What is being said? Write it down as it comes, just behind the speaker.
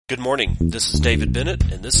Good morning. This is David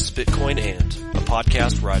Bennett, and this is Bitcoin And, a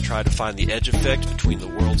podcast where I try to find the edge effect between the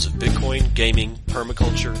worlds of Bitcoin, gaming,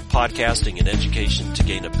 permaculture, podcasting, and education to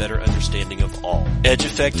gain a better understanding of all. Edge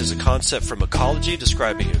effect is a concept from ecology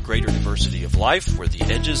describing a greater diversity of life where the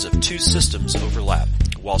edges of two systems overlap.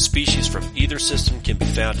 While species from either system can be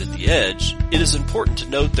found at the edge, it is important to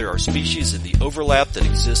note there are species in the overlap that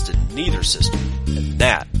exist in neither system, and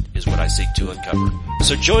that is what I seek to uncover.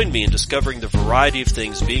 So join me in discovering the variety of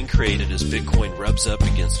things being created as Bitcoin rubs up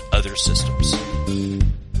against other systems.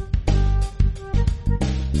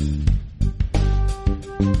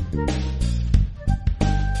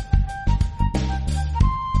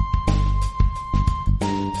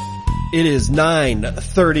 It is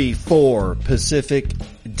 9:34 Pacific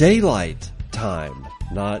Daylight Time,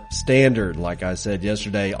 not standard like I said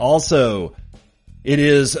yesterday. Also, it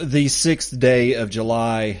is the 6th day of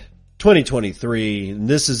July 2023, and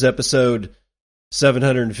this is episode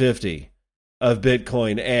 750 of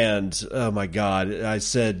Bitcoin And. Oh my God, I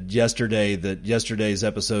said yesterday that yesterday's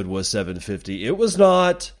episode was 750. It was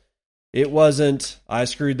not. It wasn't. I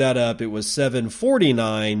screwed that up. It was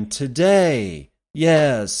 749 today.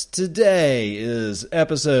 Yes, today is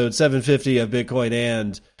episode 750 of Bitcoin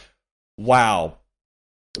And. Wow.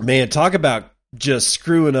 Man, talk about just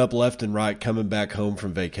screwing up left and right coming back home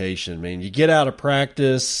from vacation, man. You get out of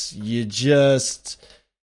practice, you just,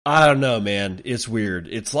 I don't know, man. It's weird.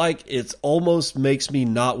 It's like, it's almost makes me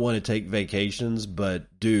not want to take vacations, but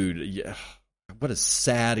dude, what a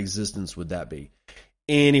sad existence would that be?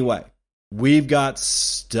 Anyway, we've got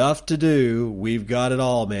stuff to do. We've got it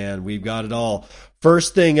all, man. We've got it all.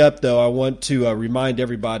 First thing up, though, I want to remind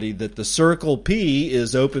everybody that the Circle P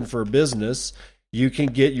is open for business. You can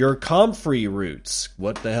get your Comfrey roots.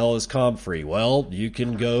 What the hell is Comfrey? Well, you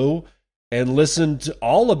can go and listen to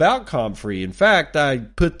all about Comfrey. In fact, I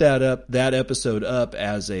put that episode up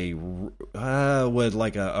as a rerun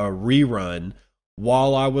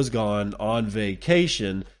while I was gone on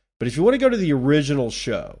vacation. But if you want to go to the original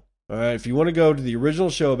show, all right, if you want to go to the original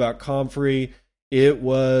show about Comfrey, it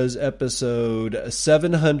was episode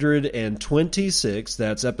 726.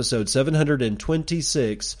 That's episode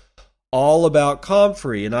 726. All about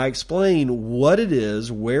comfrey, and I explain what it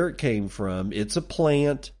is, where it came from. It's a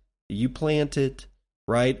plant. You plant it,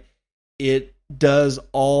 right? It does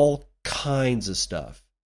all kinds of stuff.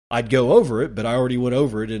 I'd go over it, but I already went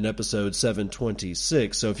over it in episode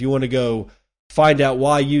 726. So if you want to go find out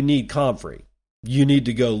why you need comfrey, you need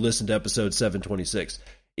to go listen to episode 726.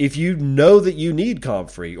 If you know that you need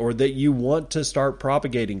comfrey or that you want to start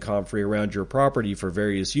propagating comfrey around your property for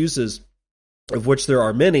various uses, of which there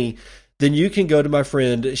are many, then you can go to my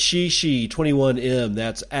friend Shishi21M.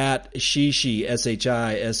 That's at Shishi,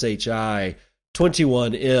 SHI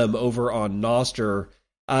 21M over on Nostr.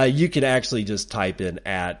 You can actually just type in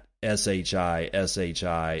at SHI,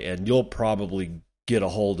 and you'll probably get a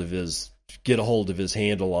hold of his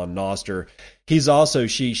handle on Nostr. He's also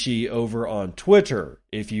Shishi over on Twitter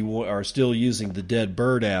if you are still using the Dead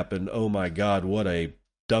Bird app, and oh my God, what a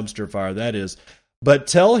dumpster fire that is. But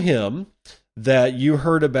tell him that you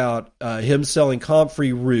heard about him selling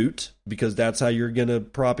comfrey root, because that's how you're going to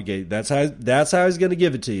propagate. That's how he's going to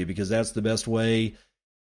give it to you, because that's the best way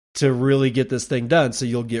to really get this thing done. So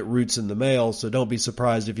you'll get roots in the mail. So don't be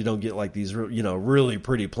surprised if you don't get like these, really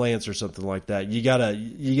pretty plants or something like that. You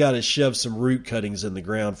gotta shove some root cuttings in the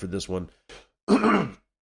ground for this one.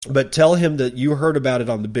 But tell him that you heard about it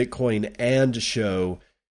on the Bitcoin And show,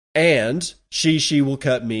 and she will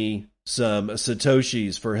cut me some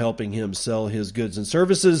satoshis for helping him sell his goods and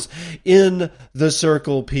services in the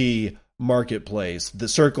Circle P marketplace. The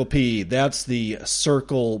Circle P, that's the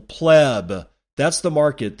Circle Pleb. That's the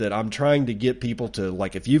market that I'm trying to get people to,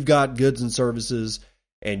 like, if you've got goods and services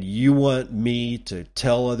and you want me to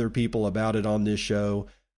tell other people about it on this show,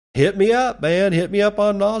 hit me up, man. Hit me up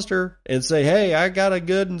on Nostr and say, hey, I got a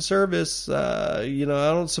good and service. I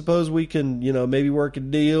don't suppose we can, maybe work a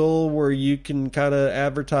deal where you can kind of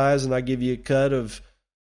advertise and I give you a cut of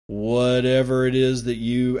whatever it is that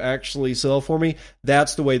you actually sell for me.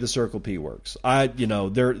 That's the way the Circle P works.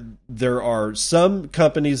 There are some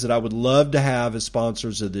companies that I would love to have as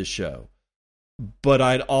sponsors of this show, but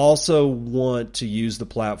I'd also want to use the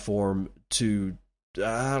platform to,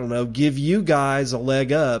 give you guys a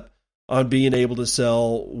leg up on being able to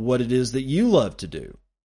sell what it is that you love to do.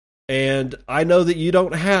 And I know that you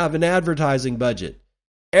don't have an advertising budget.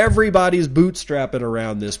 Everybody's bootstrapping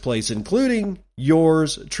around this place, including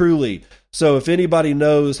yours truly. So if anybody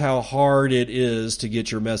knows how hard it is to get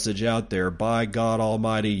your message out there, by God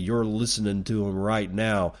Almighty, you're listening to them right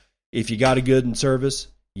now. If you got a good and service,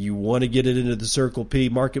 you want to get it into the Circle P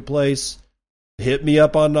marketplace, hit me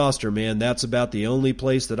up on Nostr, man. That's about the only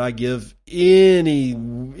place that I give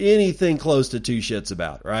anything close to two shits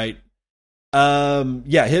about, right?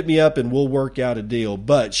 Yeah, hit me up and we'll work out a deal.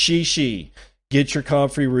 But Shishi, get your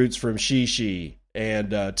comfrey roots from Shishi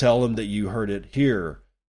and tell them that you heard it here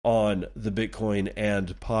on the Bitcoin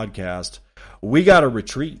and podcast. We got a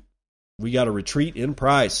retreat. We got a retreat in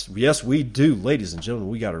price. Yes, we do, ladies and gentlemen.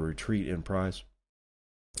 We got a retreat in price.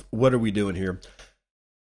 What are we doing here?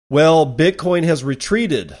 Well, Bitcoin has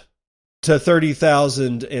retreated to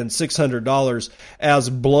 $30,600 as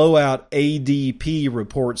blowout ADP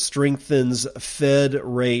report strengthens Fed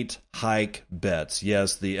rate hike bets.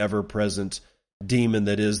 Yes, the ever-present demon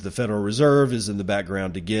that is the Federal Reserve is in the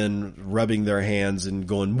background again, rubbing their hands and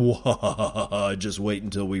going, just wait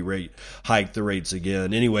until we hike the rates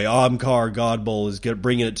again. Anyway, Omkar Godbowl is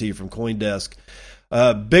bringing it to you from CoinDesk.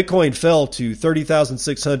 Bitcoin fell to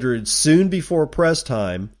 30,600 soon before press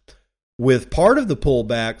time, with part of the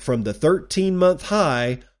pullback from the 13-month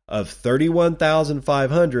high of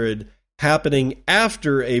 31,500 happening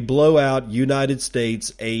after a blowout United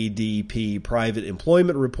States ADP private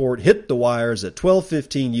employment report hit the wires at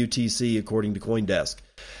 12:15 UTC, according to CoinDesk.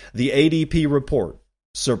 The ADP report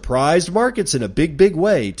surprised markets in a big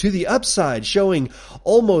way to the upside, showing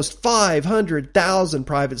almost 500,000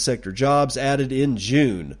 private sector jobs added in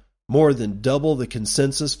June, more than double the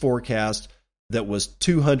consensus forecast that was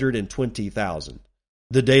 220,000.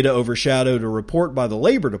 The data overshadowed a report by the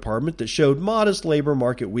Labor Department that showed modest labor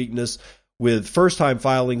market weakness, with first-time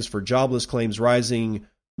filings for jobless claims rising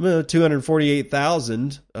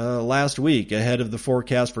 248,000 last week, ahead of the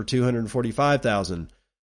forecast for 245,000.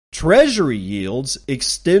 Treasury yields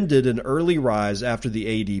extended an early rise after the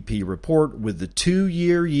ADP report, with the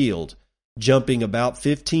 2-year yield jumping about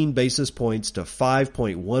 15 basis points to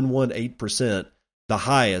 5.118%, the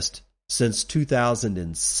highest since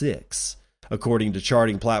 2006, according to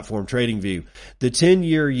charting platform TradingView. The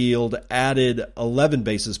 10-year yield added 11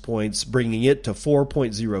 basis points, bringing it to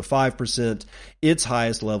 4.05%, its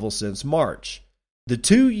highest level since March. The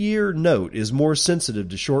 2-year note is more sensitive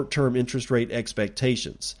to short-term interest rate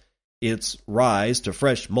expectations. Its rise to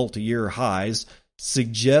fresh multi-year highs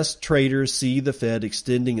suggests traders see the Fed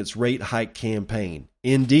extending its rate hike campaign.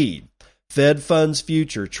 Indeed, Fed funds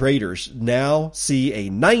future traders now see a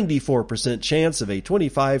 94% chance of a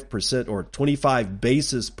 25% or 25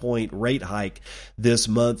 basis point rate hike this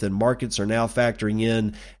month, and markets are now factoring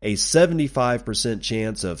in a 75%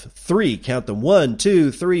 chance of 3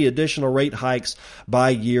 additional rate hikes by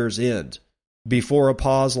year's end. Before a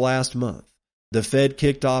pause last month, the Fed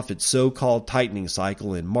kicked off its so-called tightening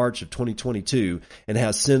cycle in March of 2022 and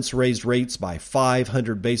has since raised rates by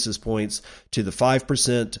 500 basis points to the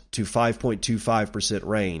 5% to 5.25%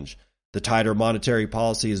 range. The tighter monetary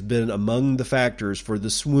policy has been among the factors for the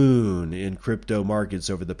swoon in crypto markets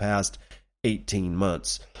over the past 18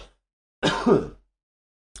 months.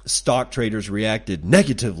 Stock traders reacted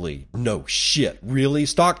negatively. No shit, really?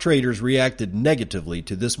 Stock traders reacted negatively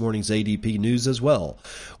to this morning's ADP news as well,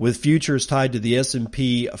 with futures tied to the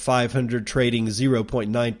S&P 500 trading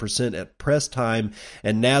 0.9% at press time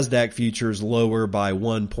and NASDAQ futures lower by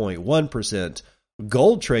 1.1%.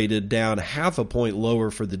 Gold traded down half a point lower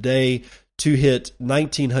for the day to hit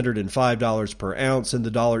 $1,905 per ounce, and the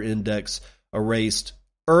dollar index erased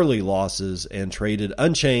early losses and traded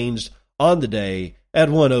unchanged on the day at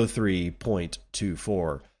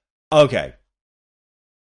 103.24. Okay.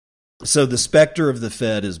 So the specter of the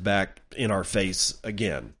Fed is back in our face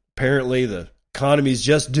again. Apparently the economy's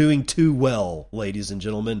just doing too well, ladies and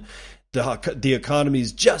gentlemen. The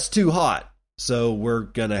economy's just too hot. So we're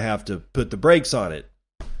going to have to put the brakes on it.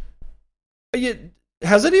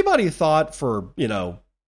 Has anybody thought for,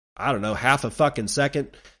 half a fucking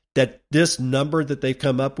second that this number that they've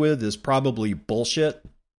come up with is probably bullshit?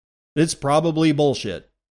 It's probably bullshit.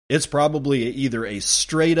 It's probably either a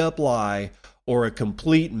straight up lie or a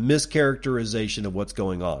complete mischaracterization of what's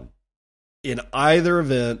going on. In either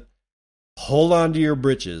event, hold on to your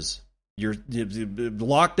britches.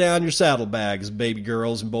 Lock down your saddlebags, baby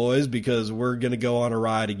girls and boys, because we're going to go on a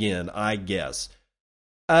ride again, I guess.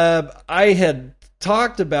 I had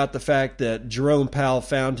talked about the fact that Jerome Powell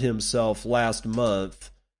found himself last month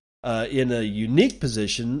in a unique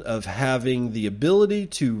position of having the ability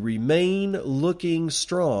to remain looking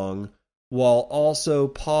strong while also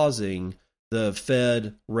pausing the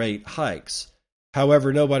Fed rate hikes.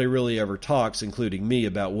 However, nobody really ever talks, including me,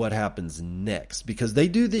 about what happens next, because they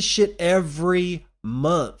do this shit every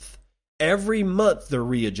month. Every month they're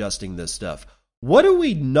readjusting this stuff. What do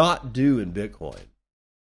we not do in Bitcoin?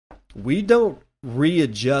 We don't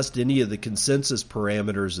readjust any of the consensus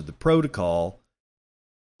parameters of the protocol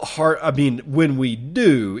hard. I mean, when we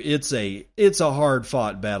do, it's a hard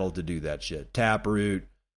fought battle to do that shit. Taproot,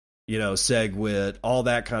 SegWit, all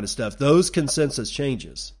that kind of stuff. Those consensus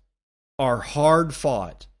changes are hard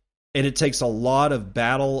fought, and it takes a lot of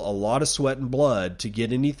battle, a lot of sweat and blood to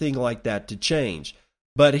get anything like that to change.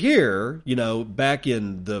 But here, back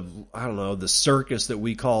in the circus that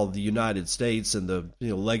we call the United States and the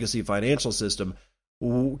legacy financial system,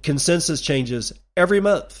 consensus changes every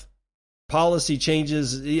month. Policy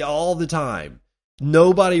changes all the time.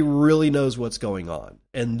 Nobody really knows what's going on.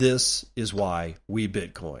 And this is why we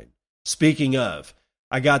Bitcoin. Speaking of,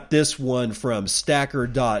 I got this one from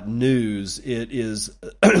Stacker.news. It is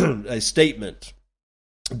a statement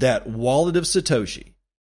that Wallet of Satoshi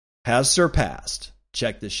has surpassed,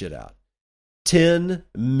 check this shit out, 10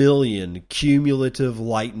 million cumulative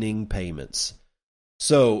Lightning payments.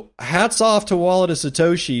 So hats off to Wallet of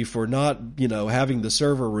Satoshi for not, having the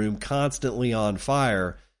server room constantly on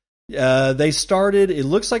fire. It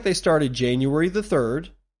looks like they started January the 3rd,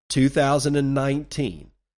 2019.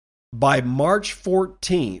 By March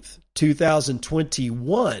 14th,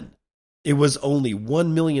 2021, it was only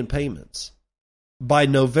 1 million payments. By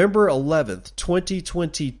November 11th,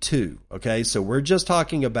 2022, okay, so we're just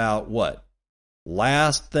talking about what?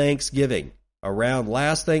 Around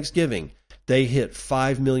last Thanksgiving, they hit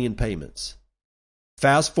 5 million payments.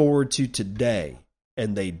 Fast forward to today,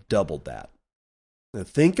 and they doubled that. Now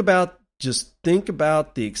think about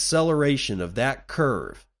the acceleration of that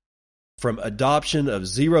curve from adoption of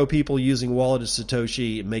 0 people using Wallet of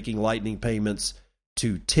Satoshi and making Lightning payments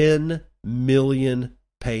to 10 million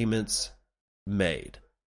payments made.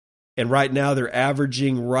 And right now they're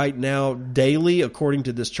averaging daily, according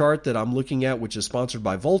to this chart that I'm looking at, which is sponsored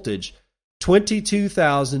by Voltage,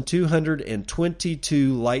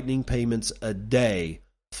 22,222 Lightning payments a day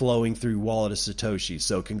flowing through Wallet of Satoshi.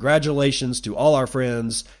 So congratulations to all our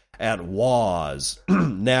friends at WAS.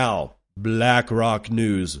 Now, BlackRock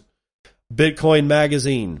news. Bitcoin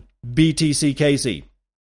Magazine, BTC Casey.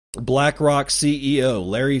 BlackRock CEO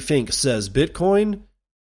Larry Fink says Bitcoin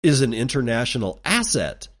is an international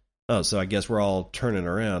asset. Oh, so I guess we're all turning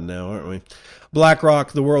around now, aren't we?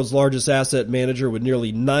 BlackRock, the world's largest asset manager with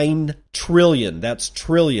nearly 9 trillion, that's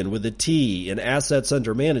trillion with a T, in assets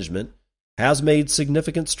under management, has made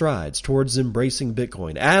significant strides towards embracing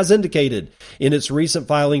Bitcoin, as indicated in its recent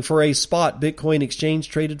filing for a spot Bitcoin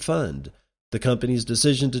exchange-traded fund. The company's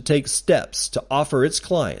decision to take steps to offer its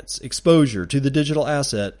clients exposure to the digital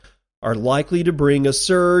asset are likely to bring a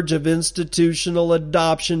surge of institutional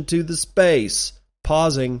adoption to the space.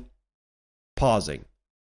 Pausing.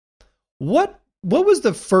 What was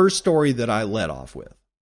the first story that I led off with?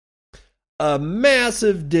 A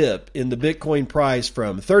massive dip in the Bitcoin price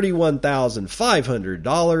from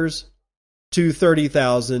 $31,500 to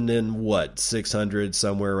 $30,600,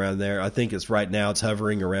 somewhere around there. I think it's right now it's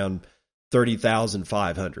hovering around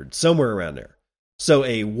 $30,500, somewhere around there. So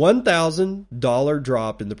a $1,000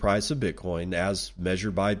 drop in the price of Bitcoin, as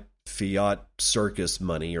measured by fiat circus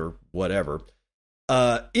money or whatever,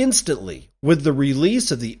 instantly with the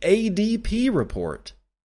release of the ADP report.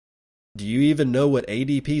 Do you even know what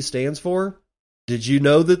ADP stands for? Did you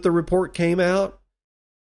know that the report came out?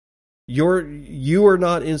 You are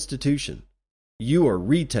not institution. You are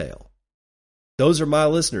retail. Those are my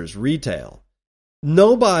listeners, retail.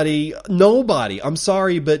 Nobody, I'm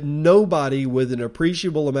sorry, but nobody with an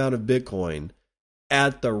appreciable amount of Bitcoin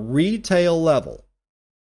at the retail level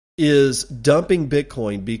is dumping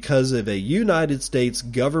Bitcoin because of a United States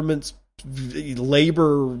government's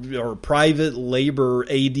labor or private labor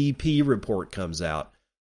ADP report comes out.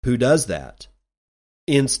 Who does that?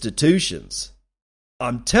 Institutions.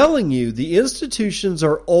 I'm telling you, the institutions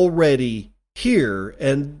are already here,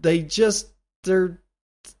 and they're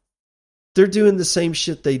doing the same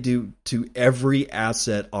shit they do to every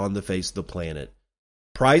asset on the face of the planet.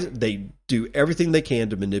 They do everything they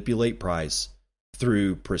can to manipulate price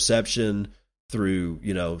through perception, through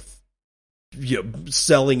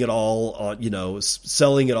selling it all on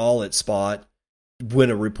selling it all at spot when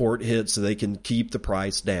a report hits, so they can keep the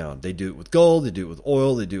price down. They do it with gold, they do it with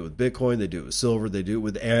oil, they do it with Bitcoin, they do it with silver, they do it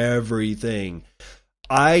with everything.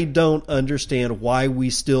 I don't understand why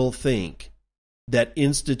we still think that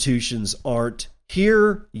institutions aren't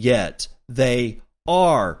here yet. They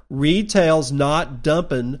are. Retail's not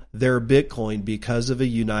dumping their Bitcoin because of a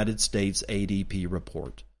United States ADP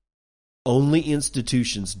report. Only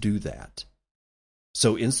institutions do that.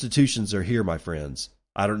 So institutions are here, my friends.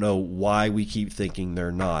 I don't know why we keep thinking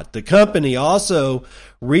they're not. The company also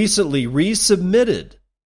recently resubmitted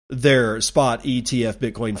their spot ETF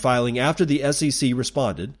Bitcoin filing after the SEC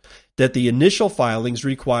responded that the initial filings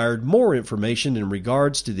required more information in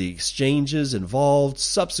regards to the exchanges involved,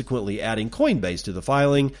 subsequently adding Coinbase to the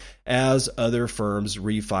filing as other firms'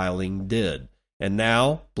 refiling did. And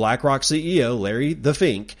now, BlackRock CEO Larry the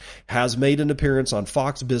Fink has made an appearance on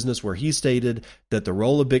Fox Business where he stated that the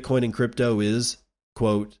role of Bitcoin in crypto is,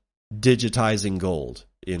 quote, digitizing gold,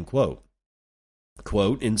 end quote.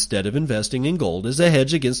 Quote, instead of investing in gold as a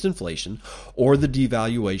hedge against inflation or the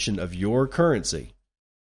devaluation of your currency.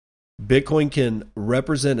 Bitcoin can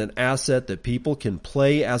represent an asset that people can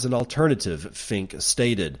play as an alternative, Fink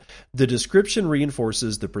stated. The description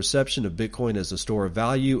reinforces the perception of Bitcoin as a store of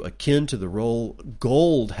value akin to the role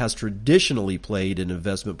gold has traditionally played in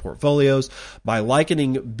investment portfolios. By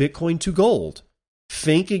likening Bitcoin to gold,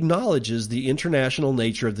 Fink acknowledges the international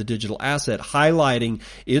nature of the digital asset, highlighting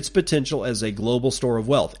its potential as a global store of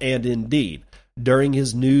wealth. And indeed, during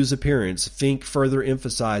his news appearance, Fink further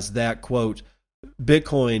emphasized that, quote,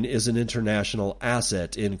 Bitcoin is an international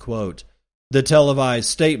asset, end quote. The televised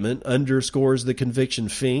statement underscores the conviction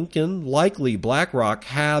Fink and likely BlackRock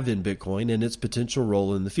have in Bitcoin and its potential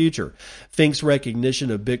role in the future. Fink's recognition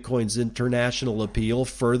of Bitcoin's international appeal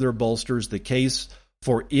further bolsters the case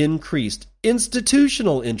for increased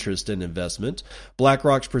institutional interest and investment.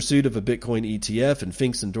 BlackRock's pursuit of a Bitcoin ETF and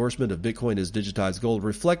Fink's endorsement of Bitcoin as digitized gold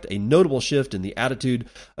reflect a notable shift in the attitude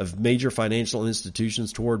of major financial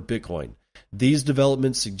institutions toward Bitcoin. These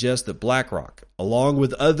developments suggest that BlackRock, along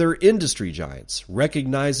with other industry giants,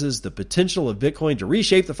 recognizes the potential of Bitcoin to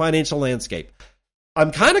reshape the financial landscape.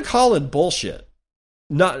 I'm kind of calling bullshit.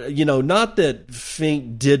 Not that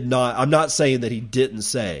Fink did not, I'm not saying that he didn't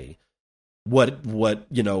say what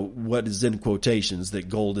is in quotations, that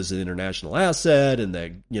gold is an international asset and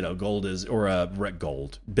that,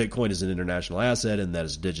 Bitcoin is an international asset and that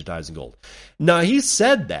is digitizing gold. Now, he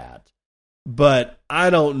said that, but I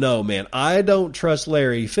don't know, man. I don't trust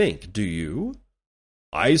Larry Fink. Do you?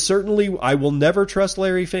 I will never trust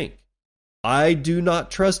Larry Fink. I do not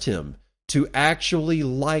trust him to actually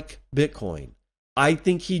like Bitcoin. I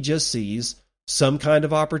think he just sees some kind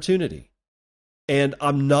of opportunity. And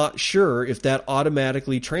I'm not sure if that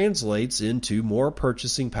automatically translates into more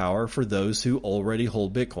purchasing power for those who already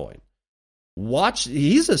hold Bitcoin.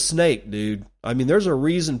 He's a snake, dude. I mean, there's a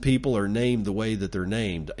reason people are named the way that they're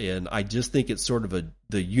named. And I just think it's sort of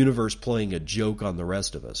the universe playing a joke on the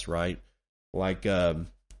rest of us, right? Like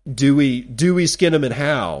Dewey, Skinnem and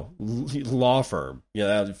Howe law firm.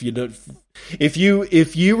 Yeah, if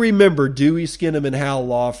you remember Dewey, Skinnem and Howe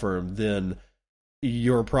law firm, then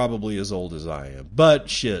you're probably as old as I am. But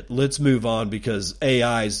shit, let's move on because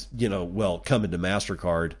AI's, coming to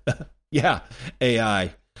MasterCard. Yeah,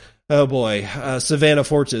 AI. Oh boy. Savannah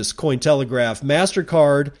Fortis, Cointelegraph,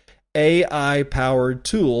 MasterCard AI-powered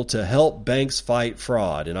tool to help banks fight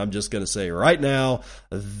fraud. And I'm just going to say right now,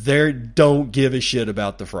 they don't give a shit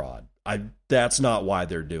about the fraud. That's not why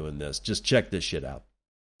they're doing this. Just check this shit out.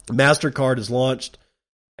 MasterCard has launched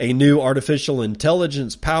a new artificial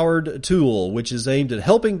intelligence-powered tool which is aimed at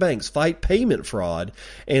helping banks fight payment fraud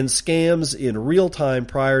and scams in real time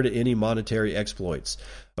prior to any monetary exploits.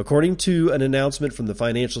 According to an announcement from the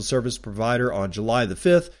financial service provider on July the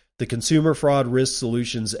 5th, the Consumer Fraud Risk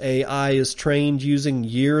Solutions AI is trained using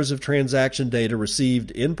years of transaction data received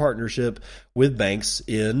in partnership with banks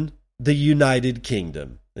in the United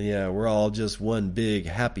Kingdom. Yeah, we're all just one big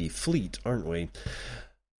happy fleet, aren't we?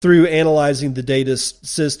 Through analyzing the data,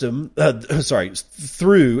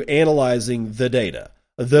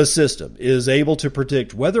 the system is able to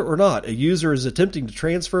predict whether or not a user is attempting to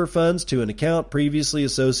transfer funds to an account previously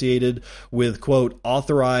associated with, quote,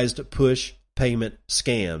 authorized push payment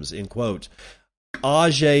scams, end quote.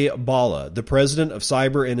 Ajay Bala, the president of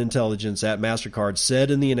cyber and intelligence at MasterCard, said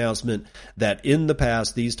in the announcement that in the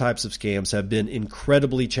past, these types of scams have been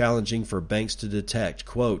incredibly challenging for banks to detect.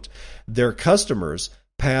 Quote, their customers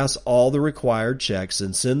pass all the required checks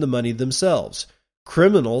and send the money themselves.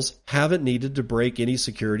 Criminals haven't needed to break any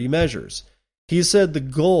security measures. He said the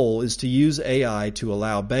goal is to use AI to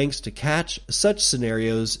allow banks to catch such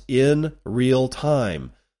scenarios in real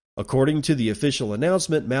time. According to the official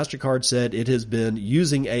announcement, MasterCard said it has been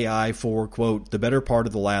using AI for, quote, the better part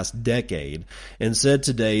of the last decade, and said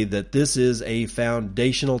today that this is a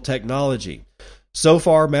foundational technology. So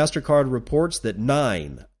far, MasterCard reports that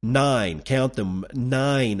nine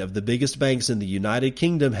of the biggest banks in the United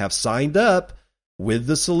Kingdom have signed up with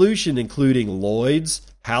the solution, including Lloyds,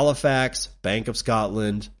 Halifax, Bank of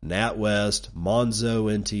Scotland, NatWest,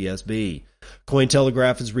 Monzo, and TSB.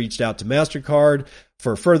 Cointelegraph has reached out to MasterCard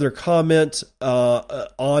for further comment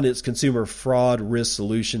on its consumer fraud risk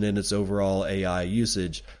solution and its overall AI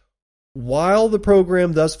usage. While the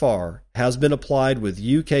program thus far has been applied with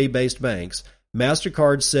UK-based banks,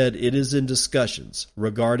 MasterCard said it is in discussions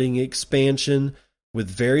regarding expansion with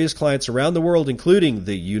various clients around the world, including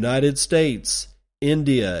the United States,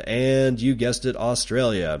 India, and, you guessed it,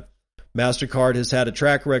 Australia. MasterCard has had a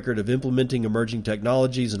track record of implementing emerging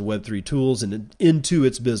technologies and Web3 tools into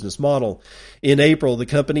its business model. In April, the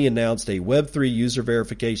company announced a Web3 user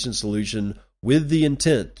verification solution with the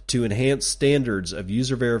intent to enhance standards of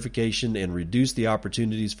user verification and reduce the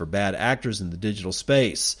opportunities for bad actors in the digital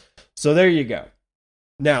space. So there you go.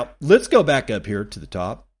 Now, let's go back up here to the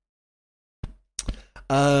top.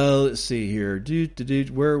 Let's see here.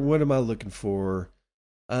 What am I looking for?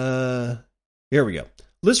 Here we go.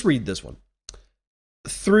 Let's read this one.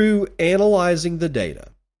 Through analyzing the data,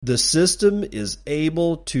 the system is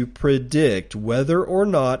able to predict whether or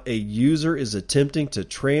not a user is attempting a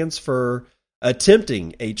transfer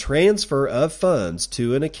of funds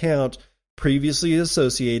to an account previously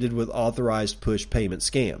associated with authorized push payment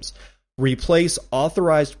scams. Replace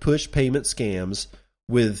authorized push payment scams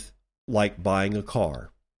with, like, buying a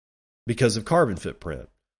car because of carbon footprint,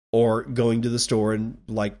 or going to the store and,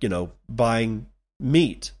 buying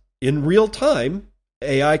meat. In real time,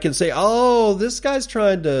 AI can say, oh, this guy's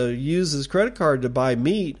trying to use his credit card to buy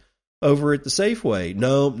meat over at the Safeway.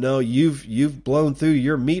 No, you've blown through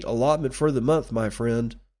your meat allotment for the month, my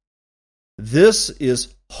friend. This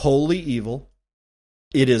is wholly evil.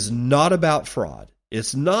 It is not about fraud.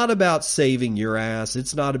 It's not about saving your ass.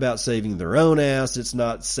 It's not about saving their own ass. It's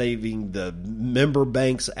not saving the member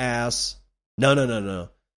bank's ass. No.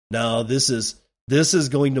 No, this is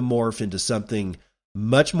going to morph into something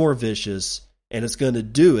much more vicious, and it's going to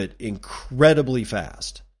do it incredibly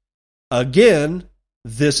fast. Again,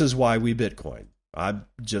 this is why we Bitcoin. I'm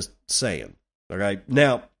just saying. All right.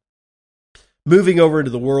 Now, moving over into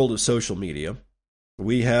the world of social media,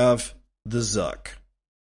 we have the Zuck.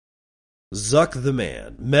 Zuck the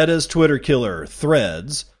man. Meta's Twitter killer,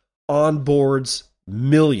 Threads, onboards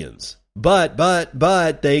millions. But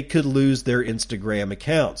they could lose their Instagram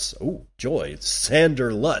accounts. Oh, joy.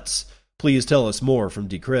 Sander Lutz. Please tell us more from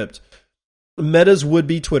Decrypt. Meta's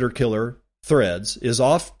would-be Twitter killer, Threads, is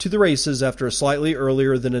off to the races after a slightly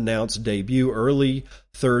earlier than announced debut early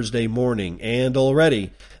Thursday morning. And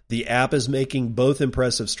already, the app is making both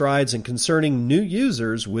impressive strides and concerning new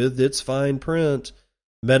users with its fine print.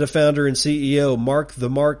 Meta founder and CEO Mark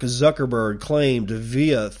Zuckerberg claimed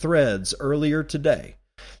via Threads earlier today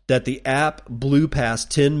that the app blew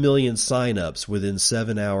past 10 million signups within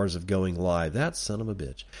 7 hours of going live. That son of a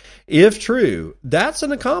bitch. If true, that's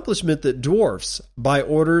an accomplishment that dwarfs, by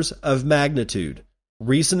orders of magnitude,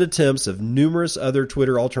 recent attempts of numerous other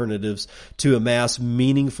Twitter alternatives to amass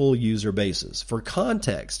meaningful user bases. For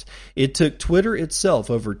context, it took Twitter itself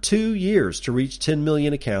over 2 years to reach 10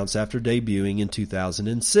 million accounts after debuting in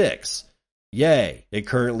 2006. Yay, it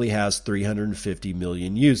currently has 350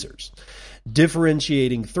 million users.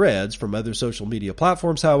 Differentiating Threads from other social media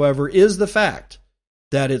platforms, however, is the fact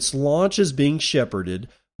that its launch is being shepherded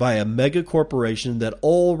by a mega corporation that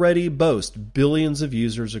already boasts billions of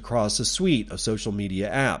users across a suite of social media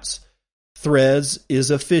apps. Threads is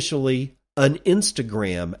officially an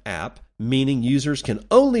Instagram app, meaning users can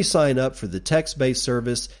only sign up for the text-based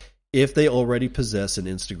service if they already possess an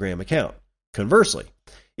Instagram account. Conversely,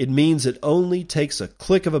 it means it only takes a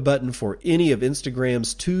click of a button for any of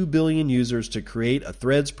Instagram's 2 billion users to create a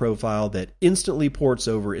Threads profile that instantly ports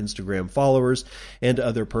over Instagram followers and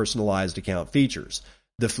other personalized account features.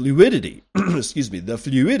 The fluidity, the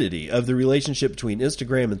fluidity of the relationship between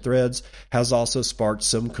Instagram and Threads has also sparked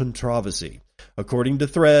some controversy. According to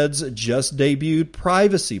Threads' just debuted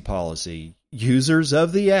privacy policy, users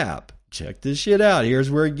of the app, check this shit out, here's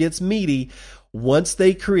where it gets meaty, once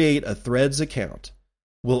they create a Threads account,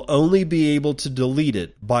 will only be able to delete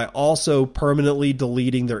it by also permanently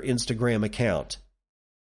deleting their Instagram account.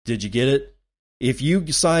 Did you get it? If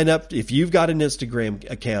you sign up, if you've got an Instagram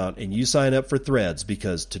account and you sign up for Threads,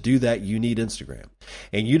 because to do that you need Instagram,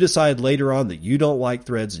 and you decide later on that you don't like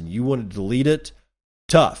Threads and you want to delete it,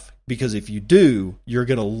 tough, because if you do, you're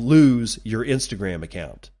going to lose your Instagram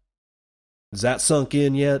account. Is that sunk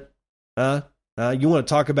in yet? You want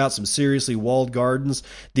to talk about some seriously walled gardens?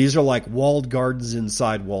 These are like walled gardens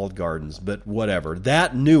inside walled gardens, but whatever.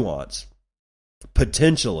 That nuance,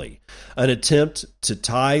 potentially an attempt to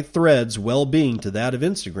tie Threads' well-being to that of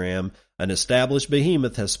Instagram, an established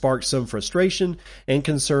behemoth, has sparked some frustration and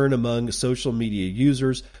concern among social media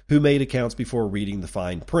users who made accounts before reading the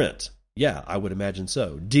fine print. Yeah, I would imagine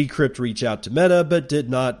so. Decrypt reached out to Meta, but did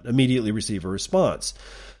not immediately receive a response.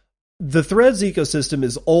 The Threads ecosystem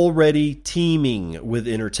is already teeming with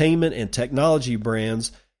entertainment and technology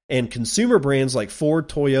brands, and consumer brands like Ford,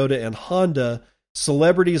 Toyota, and Honda,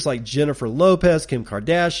 celebrities like Jennifer Lopez, Kim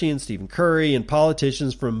Kardashian, Stephen Curry, and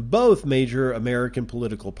politicians from both major American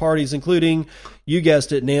political parties, including, you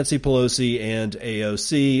guessed it, Nancy Pelosi and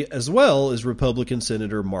AOC, as well as Republican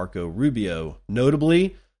Senator Marco Rubio.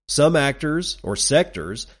 Notably, some actors or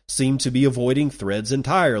sectors seem to be avoiding Threads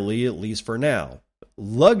entirely, at least for now.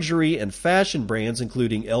 Luxury and fashion brands,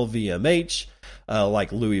 including LVMH,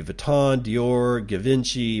 like Louis Vuitton, Dior,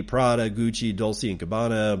 Givenchy, Prada, Gucci, Dolce &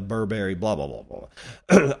 Gabbana, Burberry, blah, blah, blah,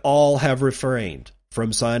 blah, all have refrained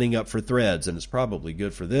from signing up for Threads, and it's probably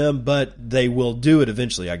good for them, but they will do it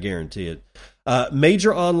eventually, I guarantee it.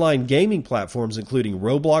 Major online gaming platforms, including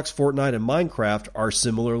Roblox, Fortnite, and Minecraft, are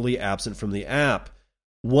similarly absent from the app.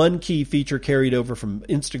 One key feature carried over from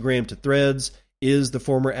Instagram to Threads is the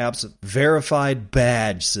former app's verified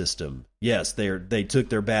badge system. Yes, they took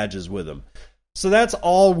their badges with them. So that's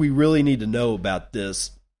all we really need to know about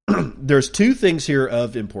this. There's two things here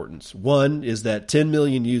of importance. One is that 10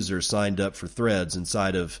 million users signed up for Threads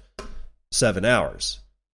inside of 7 hours.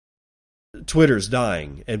 Twitter's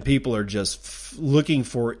dying, and people are just looking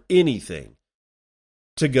for anything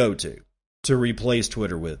to go to replace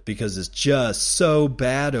Twitter with, because it's just so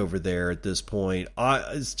bad over there at this point.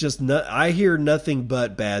 I hear nothing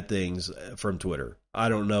but bad things from Twitter. I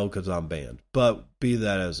don't know because I'm banned, but be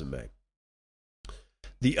that as it may.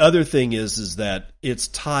 The other thing is that it's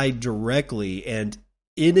tied directly and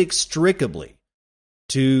inextricably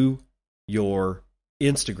to your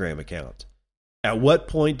Instagram account. At what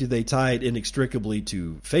point do they tie it inextricably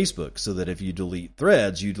to Facebook, so that if you delete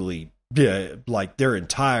Threads, you delete like their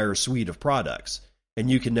entire suite of products and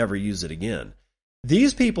you can never use it again?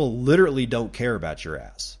 These people literally don't care about your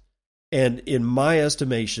ass. And in my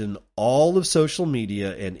estimation, all of social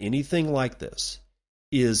media and anything like this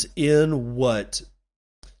is in what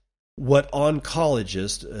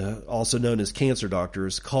oncologists, also known as cancer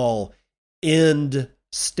doctors, call end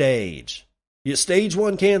stage. Stage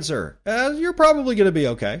 1 cancer, you're probably going to be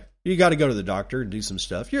okay. You got to go to the doctor and do some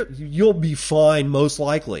stuff. You'll be fine, most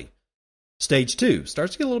likely. Stage 2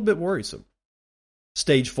 starts to get a little bit worrisome.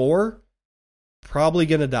 Stage 4, probably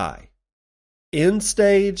going to die. End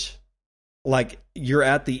stage, like you're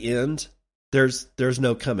at the end, there's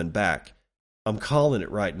no coming back. I'm calling it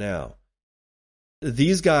right now.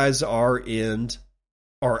 These guys are in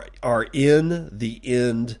the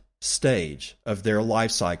end stage of their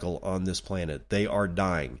life cycle on this planet. They are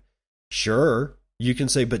dying. Sure, you can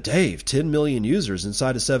say, but Dave, 10 million users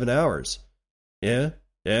inside of 7 hours. Yeah.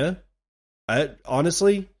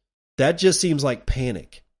 Honestly, that just seems like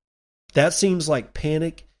panic. That seems like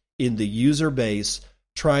panic in the user base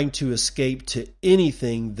trying to escape to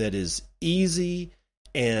anything that is easy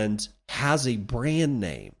and has a brand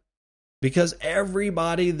name. Because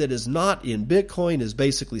everybody that is not in Bitcoin is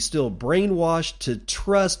basically still brainwashed to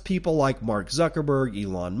trust people like Mark Zuckerberg,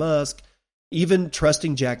 Elon Musk, even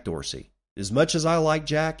trusting Jack Dorsey. As much as I like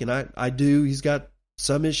Jack, and I do, he's got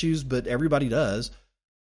some issues, but everybody does.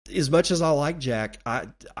 As much as I like Jack, I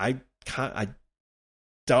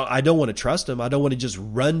don't want to trust him. I don't want to just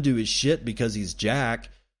run to his shit because he's Jack.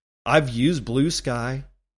 I've used Blue Sky.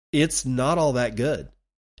 It's not all that good.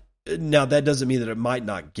 Now, that doesn't mean that it might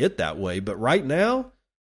not get that way, but right now,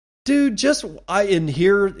 dude, here's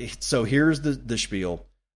the spiel.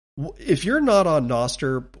 If you're not on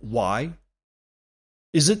Nostr, why?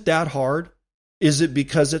 Is it that hard? Is it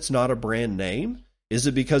because it's not a brand name? Is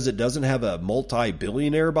it because it doesn't have a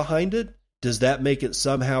multi-billionaire behind it? Does that make it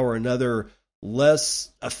somehow or another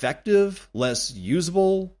less effective, less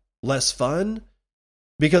usable, less fun?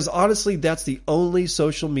 Because honestly, that's the only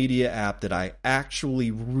social media app that I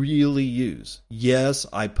actually really use. Yes,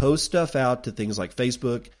 I post stuff out to things like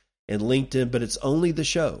Facebook and LinkedIn, but it's only the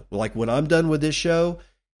show. Like when I'm done with this show,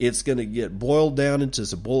 it's going to get boiled down into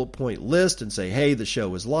a bullet point list and say, hey, the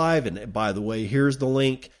show is live, and by the way, here's the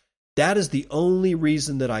link. That is the only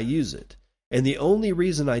reason that I use it. And the only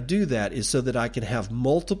reason I do that is so that I can have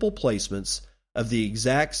multiple placements of the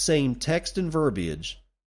exact same text and verbiage.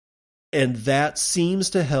 And that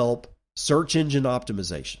seems to help search engine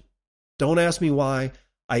optimization. Don't ask me why.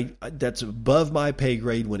 That's above my pay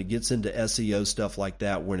grade when it gets into SEO stuff like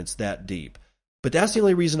that, when it's that deep. But that's the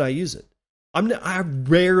only reason I use it. I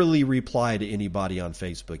rarely reply to anybody on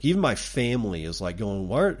Facebook. Even my family is like going,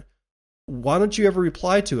 why don't you ever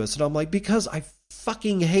reply to us? And I'm like, because I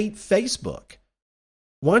fucking hate Facebook.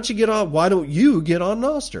 Why don't you get on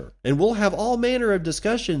Nostr? And we'll have all manner of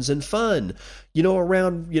discussions and fun,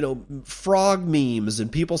 around, frog memes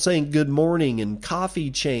and people saying good morning and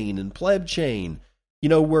coffee chain and pleb chain,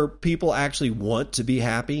 where people actually want to be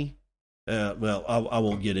happy. I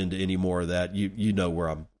won't get into any more of that. You know where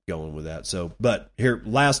I'm going with that. So, but here,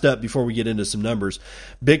 last up before we get into some numbers,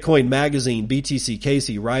 Bitcoin Magazine, BTC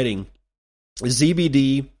Casey writing,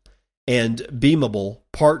 ZBD and Beamable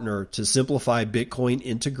partner to simplify Bitcoin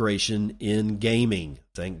integration in gaming.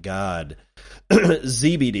 Thank God.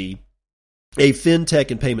 ZBD, a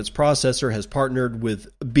fintech and payments processor, has partnered with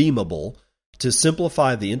Beamable to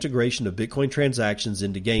simplify the integration of Bitcoin transactions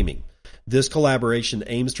into gaming. This collaboration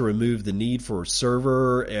aims to remove the need for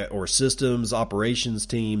server or systems operations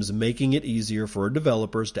teams, making it easier for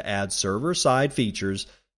developers to add server-side features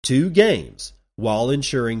to games while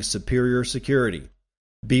ensuring superior security.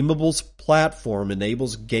 Beamable's platform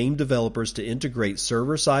enables game developers to integrate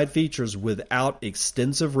server-side features without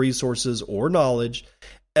extensive resources or knowledge,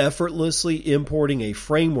 effortlessly importing a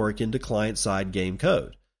framework into client-side game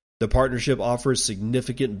code. The partnership offers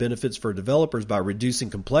significant benefits for developers by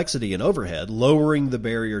reducing complexity and overhead, lowering the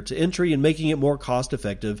barrier to entry, and making it more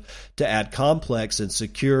cost-effective to add complex and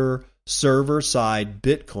secure server-side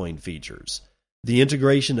Bitcoin features. The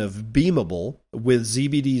integration of Beamable with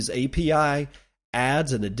ZBD's API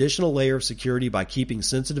adds an additional layer of security by keeping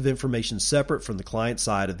sensitive information separate from the client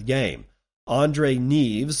side of the game. Andre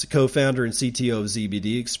Neves, co-founder and CTO of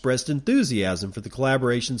ZBD, expressed enthusiasm for the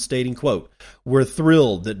collaboration, stating, quote, "We're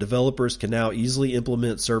thrilled that developers can now easily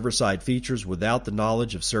implement server-side features without the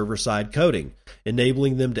knowledge of server-side coding,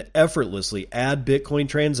 enabling them to effortlessly add Bitcoin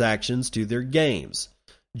transactions to their games."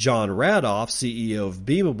 John Radoff, CEO of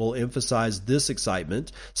Beamable, emphasized this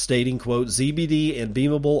excitement, stating, quote, "ZBD and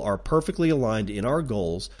Beamable are perfectly aligned in our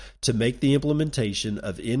goals to make the implementation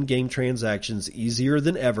of in-game transactions easier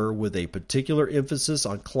than ever, with a particular emphasis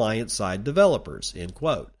on client-side developers," end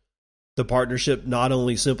quote. The partnership not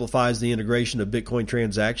only simplifies the integration of Bitcoin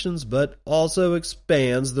transactions, but also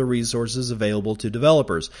expands the resources available to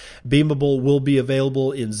developers. Beamable will be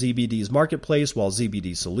available in ZBD's marketplace, while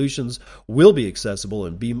ZBD solutions will be accessible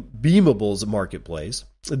in Beamable's marketplace.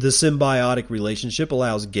 The symbiotic relationship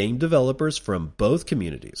allows game developers from both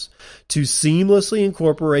communities to seamlessly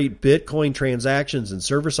incorporate Bitcoin transactions and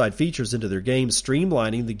server-side features into their games,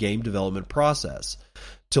 streamlining the game development process.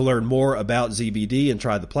 To learn more about ZBD and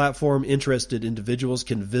try the platform, interested individuals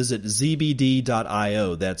can visit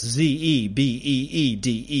zbd.io. That's ZEBEEDEE.io.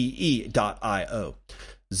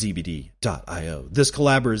 ZBD.io. This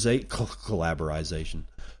collaboration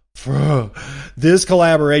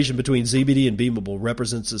between ZBD and Beamable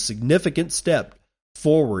represents a significant step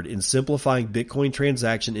forward in simplifying Bitcoin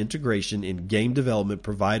transaction integration in game development,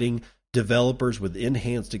 providing developers with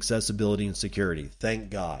enhanced accessibility and security. Thank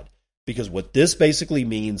God. Because what this basically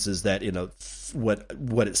means is that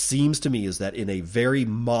what it seems to me is that in a very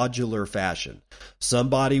modular fashion,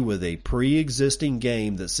 somebody with a pre-existing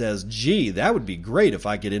game that says, gee, that would be great if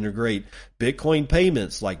I could integrate Bitcoin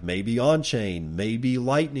payments, like maybe on-chain, maybe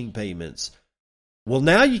Lightning payments. Well,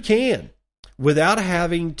 now you can, without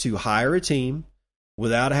having to hire a team,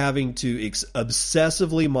 without having to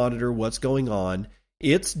obsessively monitor what's going on.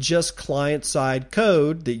 It's just client-side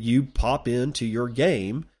code that you pop into your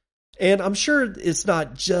game. And I'm sure it's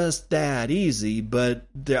not just that easy, but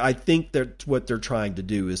I think that what they're trying to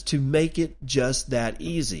do is to make it just that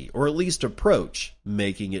easy, or at least approach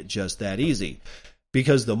making it just that easy.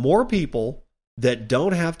 Because the more people that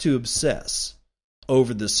don't have to obsess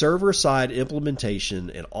over the server-side implementation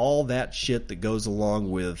and all that shit that goes along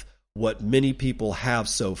with what many people have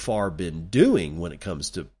so far been doing when it comes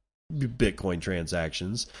to Bitcoin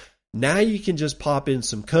transactions, now you can just pop in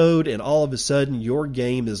some code and all of a sudden your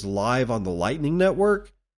game is live on the Lightning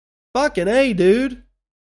Network. Fucking A, dude.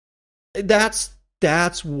 That's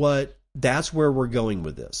where we're going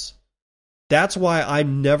with this. That's why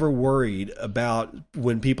I'm never worried about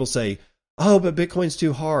when people say, oh, but Bitcoin's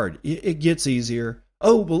too hard. It gets easier.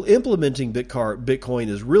 Oh, well, implementing Bitcoin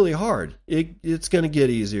is really hard. It's going to get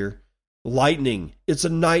easier. Lightning, it's a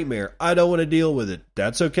nightmare. I don't want to deal with it.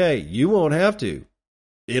 That's okay. You won't have to.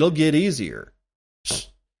 It'll get easier.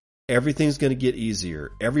 Everything's going to get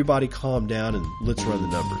easier. Everybody calm down and let's run the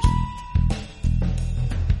numbers.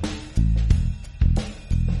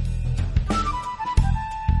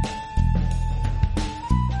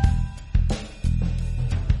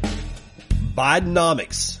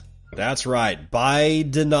 Bidenomics. That's right.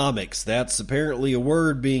 Bidenomics. That's apparently a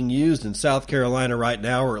word being used in South Carolina right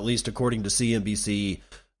now, or at least according to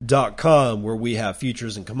CNBC.com, where we have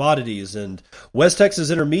futures and commodities. And West Texas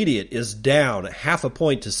Intermediate is down 0.5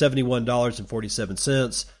 point to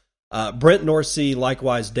 $71.47. Brent North Sea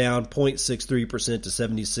likewise down 0.63% to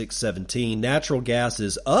 76.17. Natural gas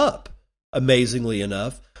is up, amazingly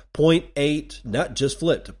enough, 0.8, not just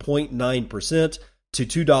flipped, 0.9%. to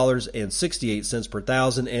 $2.68 per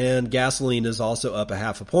thousand, and gasoline is also up a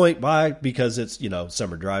half a point because it's,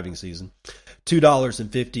 summer driving season.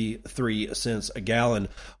 $2.53 a gallon.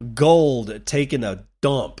 Gold taking a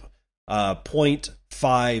dump,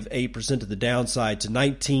 0.58% to the downside to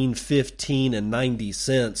 $19.15 and 90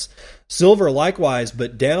 cents. Silver likewise,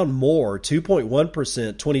 but down more, 2.1%,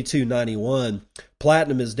 $22.91.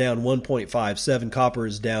 Platinum is down 1.57. Copper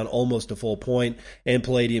is down almost a full point, and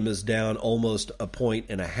palladium is down almost a point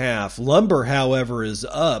and a half. Lumber, however, is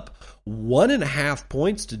up 1.5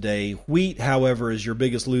 points today. Wheat, however, is your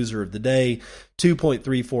biggest loser of the day,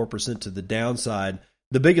 2.34% to the downside.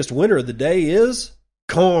 The biggest winner of the day is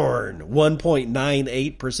corn,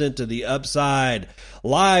 1.98% to the upside.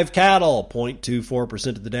 Live cattle,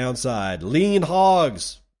 0.24% to the downside. Lean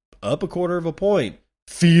hogs, up 1/4 point.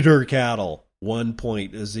 Feeder cattle,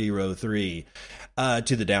 1.03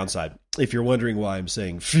 to the downside. If you're wondering why I'm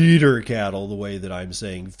saying feeder cattle the way that I'm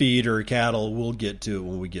saying feeder cattle, we'll get to it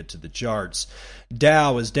when we get to the charts.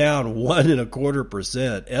 Dow is down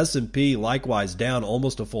 1.25%. S&P likewise down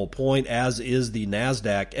almost a full point, as is the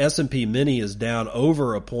NASDAQ. S&P Mini is down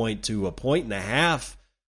over a point to 1.5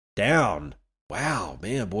 down. Wow,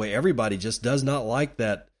 man, boy, everybody just does not like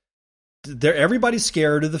that. Everybody's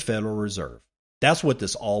scared of the Federal Reserve. That's what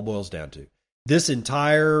this all boils down to. This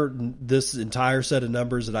entire set of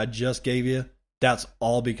numbers that I just gave you, that's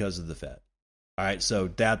all because of the Fed. All right,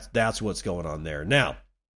 so that's what's going on there. Now,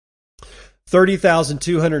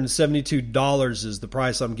 $30,272 is the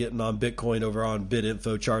price I'm getting on Bitcoin over on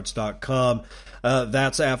bitinfocharts.com.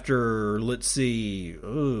 That's after,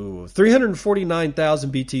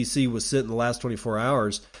 349,000 BTC was sent in the last 24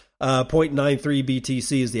 hours. 0.93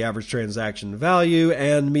 BTC is the average transaction value,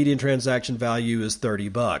 and median transaction value is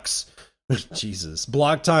 $30. Jesus.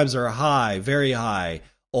 Block times are high, very high,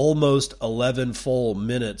 almost 11 full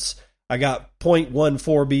minutes. I got 0.14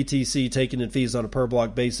 BTC taken in fees on a per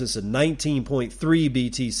block basis and 19.3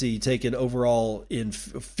 BTC taken overall in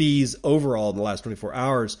fees overall in the last 24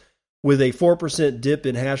 hours. With a 4% dip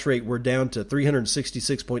in hash rate, we're down to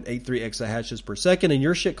 366.83 exahashes per second, and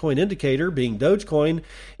your shitcoin indicator, being Dogecoin,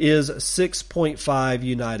 is 6.5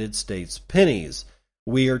 United States pennies.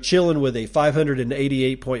 We are chilling with a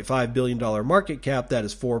 $588.5 billion market cap. That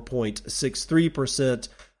is 4.63%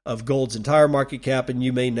 of gold's entire market cap, and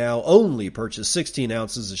you may now only purchase 16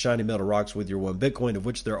 ounces of shiny metal rocks with your one Bitcoin, of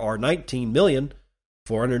which there are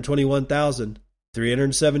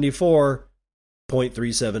 19,421,374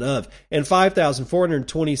 0.37 of, and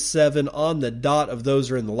 5,427 on the dot of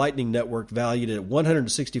those are in the Lightning Network, valued at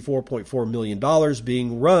 $164.4 million,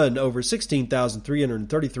 being run over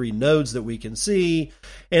 16,333 nodes that we can see,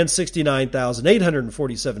 and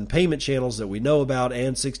 69,847 payment channels that we know about,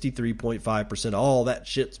 and 63.5% of all that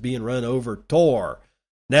shit's being run over Tor.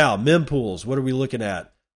 Now, mempools, what are we looking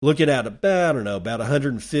at? Looking at about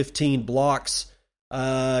 115 blocks,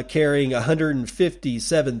 carrying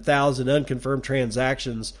 157,000 unconfirmed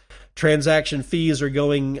transactions. Transaction fees are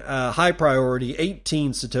going high priority,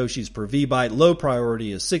 18 Satoshis per VByte. Low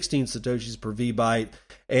priority is 16 Satoshis per VByte.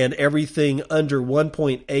 And everything under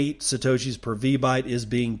 1.8 Satoshis per VByte is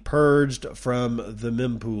being purged from the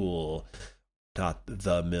mempool. Not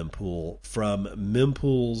the mempool, from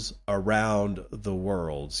mempools around the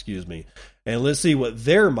world, excuse me. And let's see what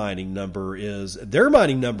their mining number is. Their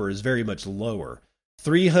mining number is very much lower.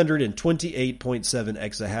 328.7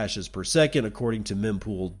 exahashes per second, according to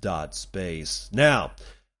mempool.space. Now,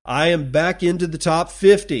 I am back into the top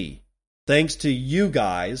 50, thanks to you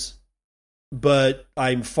guys, but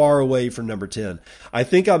I'm far away from number 10. I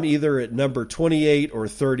think I'm either at number 28 or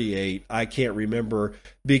 38. I can't remember,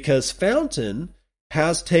 because Fountain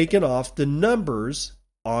has taken off the numbers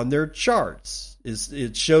on their charts.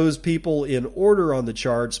 It shows people in order on the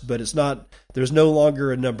charts, but it's not. There's no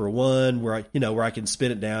longer a number one where I can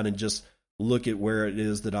spin it down and just look at where it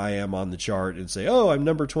is that I am on the chart and say, oh, I'm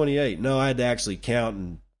number 28. No, I had to actually count,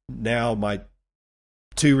 and now my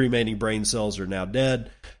 2 remaining brain cells are now dead,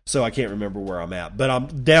 so I can't remember where I'm at. But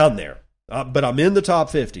I'm down there. But I'm in the top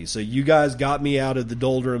 50, so you guys got me out of the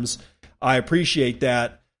doldrums. I appreciate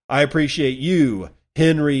that. I appreciate you.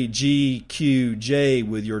 Henry GQJ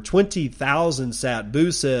with your 20,000 sat.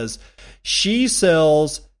 Boo says she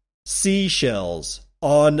sells seashells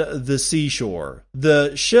on the seashore.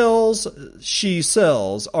 The shells she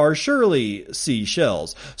sells are surely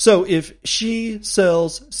seashells. So if she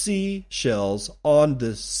sells seashells on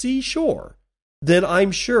the seashore, then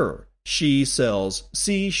I'm sure she sells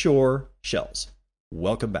seashore shells.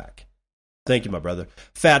 Welcome back. Thank you, my brother.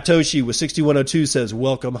 Fatoshi with 6102 says,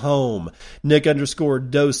 welcome home.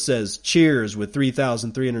 Nick_Dose says, cheers with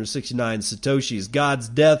 3,369 Satoshis. God's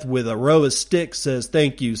Death with a row of sticks says,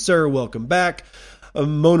 thank you, sir. Welcome back.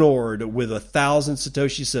 Monord with 1,000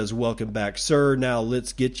 Satoshi says, welcome back, sir. Now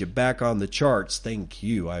let's get you back on the charts. Thank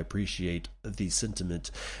you. I appreciate the sentiment.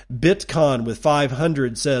 Bitcon with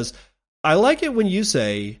 500 says, I like it when you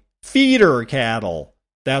say feeder cattle.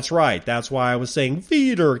 That's right. That's why I was saying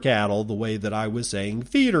feeder cattle the way that I was saying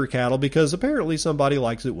feeder cattle, because apparently somebody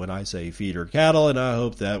likes it when I say feeder cattle, and I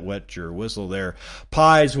hope that wet your whistle there.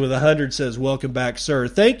 Pies with 100 says, welcome back, sir.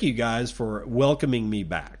 Thank you guys for welcoming me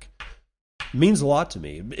back. It means a lot to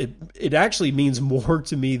me. It actually means more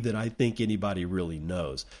to me than I think anybody really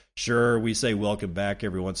knows. Sure, we say welcome back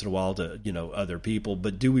every once in a while to, other people,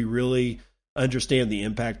 but do we really understand the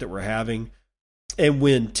impact that we're having? And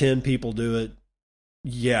when 10 people do it,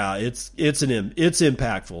 yeah, it's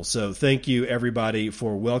impactful. So thank you everybody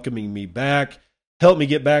for welcoming me back. Help me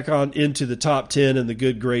get back on into the top 10 in the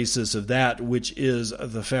good graces of that, which is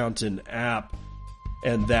the Fountain app.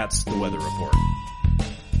 And that's the weather report.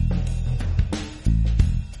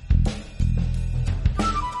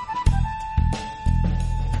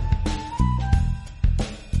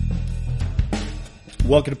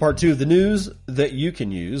 Welcome to part 2 of the news that you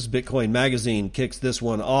can use. Bitcoin Magazine kicks this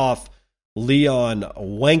one off. Leon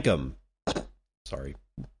Wankum. Sorry.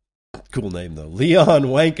 Cool name, though. Leon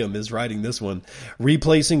Wankum is writing this one.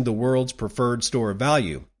 Replacing the world's preferred store of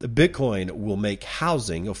value. Bitcoin will make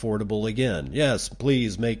housing affordable again. Yes,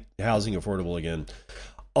 please make housing affordable again.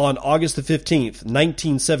 On August the 15th,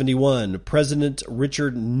 1971, President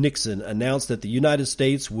Richard Nixon announced that the United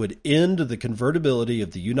States would end the convertibility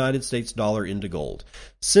of the United States dollar into gold.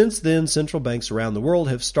 Since then, central banks around the world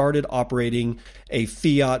have started operating a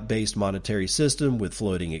fiat-based monetary system with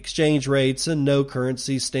floating exchange rates and no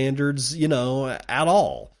currency standards, at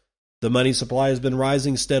all. The money supply has been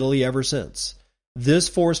rising steadily ever since. This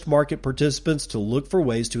forced market participants to look for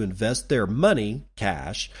ways to invest their money,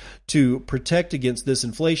 cash, to protect against this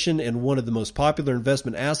inflation, and one of the most popular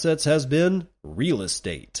investment assets has been real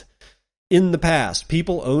estate. In the past,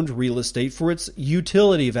 people owned real estate for its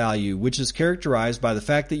utility value, which is characterized by the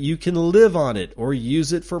fact that you can live on it or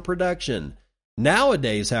use it for production.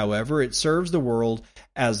 Nowadays, however, it serves the world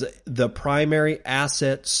as the primary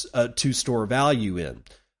assets to store value in.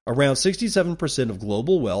 Around 67% of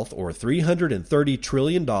global wealth, or $330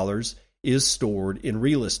 trillion, is stored in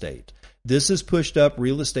real estate. This has pushed up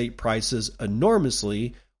real estate prices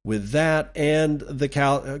enormously, with that and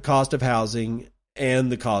the cost of housing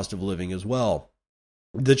and the cost of living as well.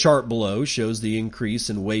 The chart below shows the increase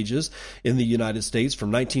in wages in the United States from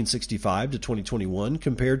 1965 to 2021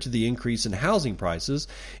 compared to the increase in housing prices.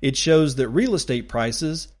 It shows that real estate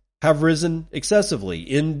prices have risen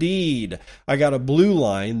excessively. Indeed, I got a blue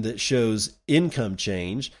line that shows income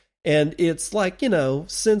change, and it's like,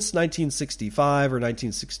 since 1965 or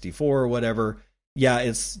 1964 or whatever, yeah,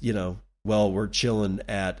 it's, we're chilling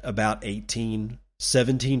at about 17%.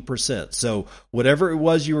 So whatever it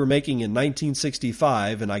was you were making in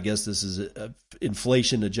 1965, and I guess this is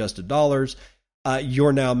inflation-adjusted dollars,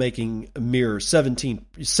 you're now making a mere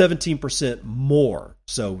 17% more.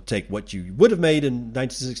 So take what you would have made in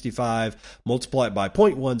 1965, multiply it by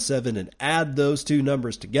 0.17, and add those two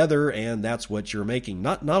numbers together, and that's what you're making.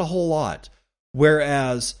 Not a whole lot.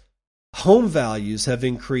 Whereas home values have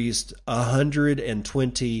increased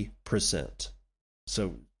 120%.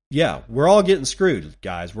 So yeah, we're all getting screwed,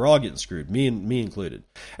 guys. We're all getting screwed, me included.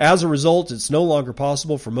 As a result, it's no longer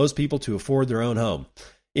possible for most people to afford their own home.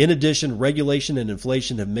 In addition, regulation and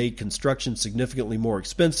inflation have made construction significantly more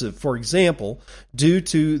expensive. For example, due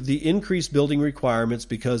to the increased building requirements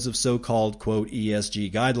because of so-called, quote, ESG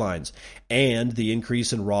guidelines and the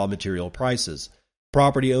increase in raw material prices.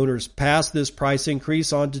 Property owners pass this price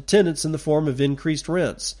increase on to tenants in the form of increased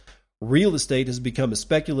rents. Real estate has become a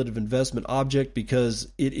speculative investment object because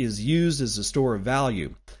it is used as a store of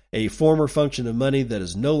value, a former function of money that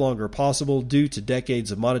is no longer possible due to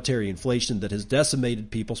decades of monetary inflation that has decimated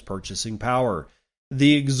people's purchasing power.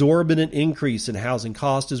 The exorbitant increase in housing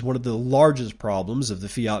cost is one of the largest problems of the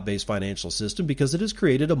fiat-based financial system because it has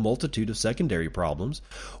created a multitude of secondary problems.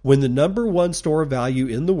 When the number one store of value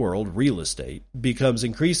in the world, real estate, becomes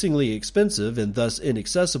increasingly expensive and thus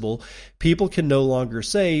inaccessible, people can no longer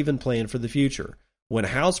save and plan for the future. When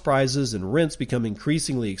house prices and rents become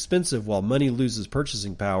increasingly expensive while money loses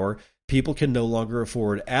purchasing power, people can no longer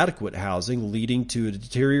afford adequate housing, leading to a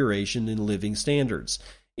deterioration in living standards.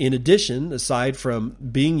 In addition, aside from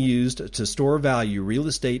being used to store value, real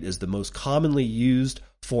estate is the most commonly used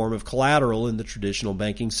form of collateral in the traditional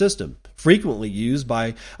banking system, frequently used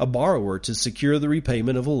by a borrower to secure the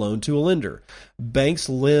repayment of a loan to a lender. Banks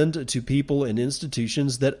lend to people and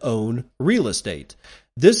institutions that own real estate.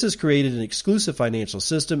 This has created an exclusive financial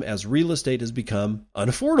system as real estate has become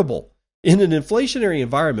unaffordable. In an inflationary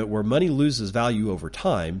environment where money loses value over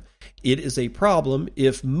time, it is a problem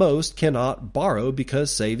if most cannot borrow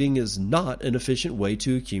because saving is not an efficient way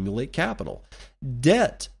to accumulate capital.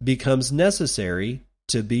 Debt becomes necessary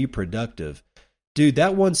to be productive. Dude,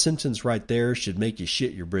 that one sentence right there should make you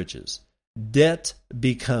shit your britches. Debt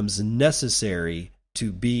becomes necessary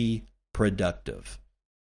to be productive.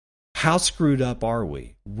 How screwed up are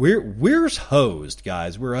we? We're hosed,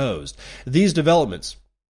 guys. We're hosed. These developments,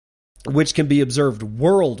 which can be observed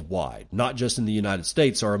worldwide, not just in the United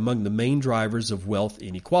States, are among the main drivers of wealth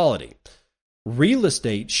inequality. Real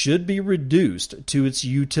estate should be reduced to its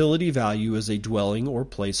utility value as a dwelling or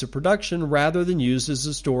place of production rather than used as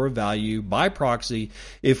a store of value by proxy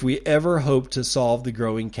if we ever hope to solve the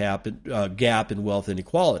growing gap in wealth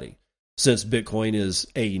inequality. Since Bitcoin is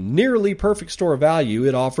a nearly perfect store of value,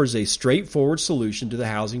 it offers a straightforward solution to the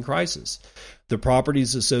housing crisis. The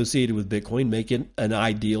properties associated with Bitcoin make it an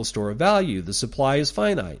ideal store of value. The supply is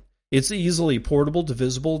finite. It's easily portable,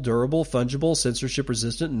 divisible, durable, fungible,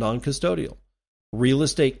 censorship-resistant, and non-custodial. Real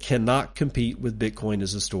estate cannot compete with Bitcoin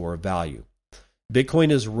as a store of value.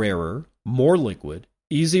 Bitcoin is rarer, more liquid,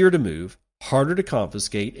 easier to move, harder to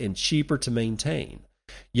confiscate, and cheaper to maintain.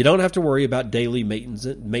 You don't have to worry about daily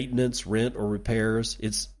maintenance, rent, or repairs.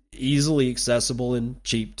 It's easily accessible and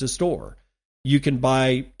cheap to store. You can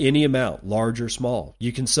buy any amount, large or small.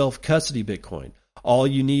 You can self-custody Bitcoin. All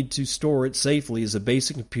you need to store it safely is a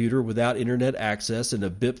basic computer without internet access and a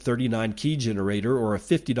BIP39 key generator or a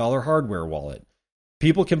 $50 hardware wallet.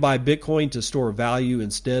 People can buy Bitcoin to store value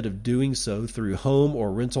instead of doing so through home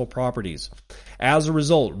or rental properties. As a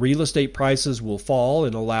result, real estate prices will fall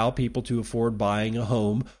and allow people to afford buying a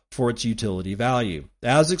home for its utility value.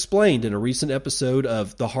 As explained in a recent episode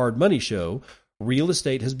of The Hard Money Show, real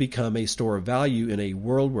estate has become a store of value in a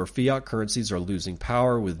world where fiat currencies are losing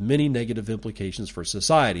power with many negative implications for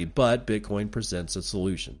society, but Bitcoin presents a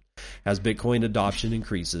solution. As Bitcoin adoption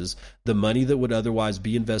increases, the money that would otherwise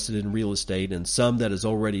be invested in real estate and some that is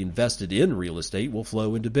already invested in real estate will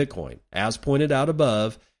flow into Bitcoin. As pointed out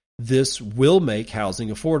above, this will make housing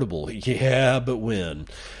affordable. Yeah, but when?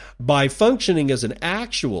 By functioning as an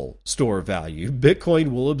actual store of value,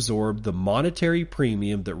 Bitcoin will absorb the monetary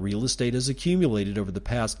premium that real estate has accumulated over the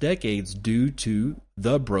past decades due to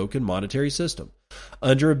the broken monetary system.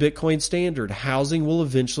 Under a Bitcoin standard, housing will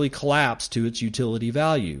eventually collapse to its utility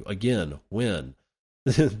value. Again, when?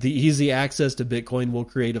 The easy access to Bitcoin will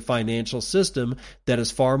create a financial system that is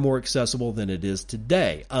far more accessible than it is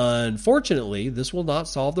today. Unfortunately, this will not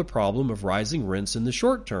solve the problem of rising rents in the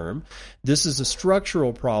short term. This is a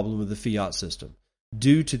structural problem of the fiat system.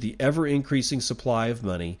 Due to the ever-increasing supply of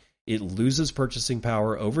money, it loses purchasing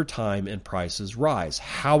power over time and prices rise.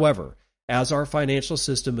 However, as our financial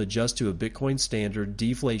system adjusts to a Bitcoin standard,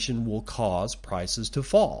 deflation will cause prices to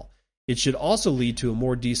fall. It should also lead to a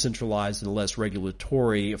more decentralized and less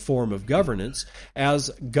regulatory form of governance as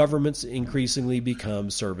governments increasingly become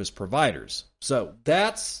service providers. So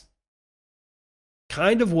that's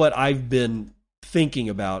kind of what I've been thinking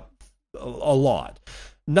about a lot.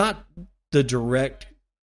 Not the direct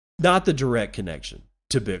connection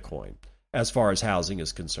to Bitcoin as far as housing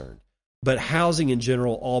is concerned, but housing in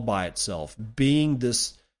general all by itself being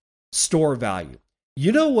this store value.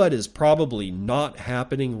 You know what is probably not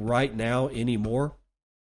happening right now anymore?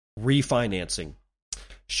 Refinancing.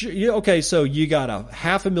 Okay, so you got a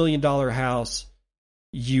 $500,000 house.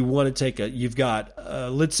 You want to you've got,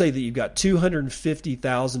 let's say that you've got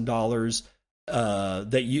 $250,000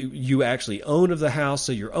 that you actually own of the house,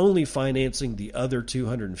 so you're only financing the other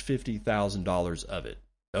 $250,000 of it.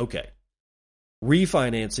 Okay.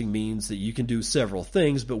 Refinancing means that you can do several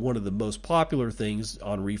things, but one of the most popular things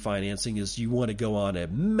on refinancing is you want to go on a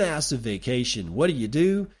massive vacation. What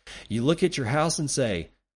do? You look at your house and say,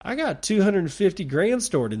 I got $250,000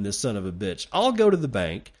 stored in this son of a bitch. I'll go to the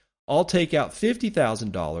bank. I'll take out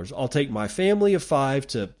 $50,000. I'll take my family of 5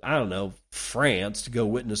 to, I don't know, France to go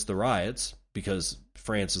witness the riots because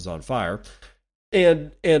France is on fire.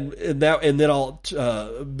 And then I'll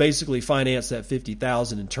basically finance that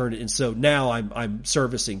 $50,000 and turn it. And so now I'm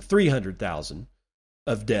servicing $300,000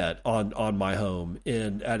 of debt on my home,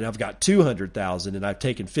 and I've got $200,000, and I've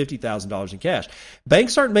taken $50,000 in cash.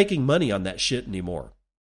 Banks aren't making money on that shit anymore.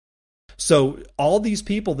 So all these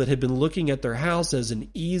people that had been looking at their house as an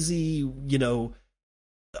easy,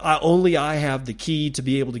 only I have the key to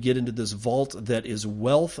be able to get into this vault that is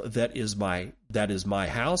wealth, that is my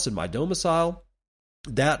house and my domicile.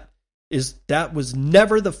 That was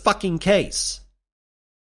never the fucking case.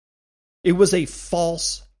 It was a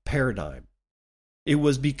false paradigm. It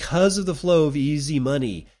was because of the flow of easy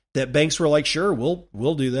money that banks were like, sure,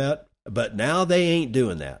 we'll do that. But now they ain't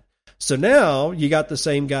doing that. So now you got the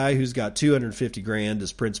same guy who's got $250,000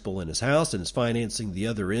 as principal in his house and is financing the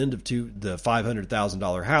other end of the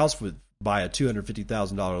 $500,000 house by a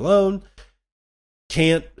 $250,000 loan.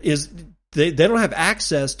 They don't have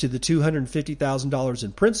access to the $250,000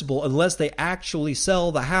 in principal unless they actually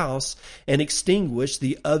sell the house and extinguish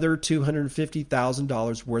the other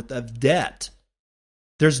 $250,000 worth of debt.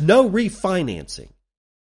 There's no refinancing.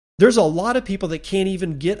 There's a lot of people that can't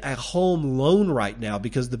even get a home loan right now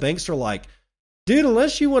because the banks are like, dude,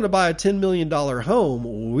 unless you want to buy a $10 million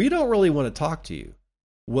home, we don't really want to talk to you.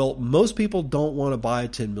 Well, most people don't want to buy a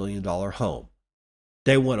 $10 million home.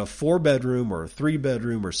 They want a 4-bedroom or a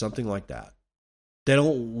 3-bedroom or something like that. They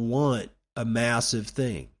don't want a massive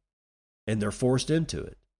thing, and they're forced into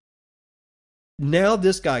it. Now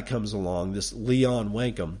this guy comes along, this Leon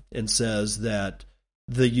Wankum, and says that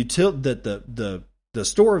the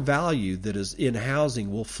store of value that is in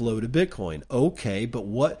housing will flow to Bitcoin. Okay, but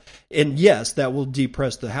what? And yes, that will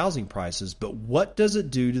depress the housing prices, but what does it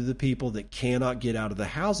do to the people that cannot get out of the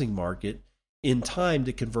housing market in time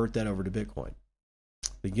to convert that over to Bitcoin?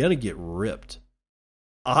 They're going to get ripped.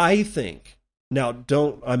 I think,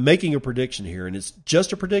 I'm making a prediction here, and it's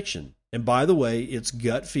just a prediction. And by the way, it's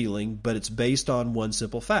gut feeling, but it's based on one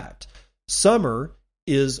simple fact. Summer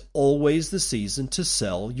is always the season to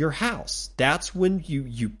sell your house. That's when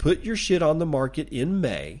you put your shit on the market in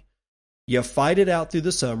May. You fight it out through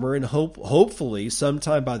the summer, and hopefully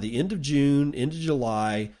sometime by the end of June, into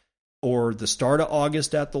July, or the start of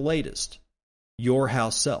August at the latest, your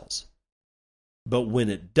house sells. But when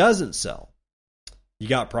it doesn't sell, you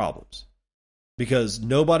got problems. Because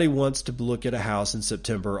nobody wants to look at a house in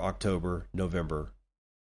September, October, November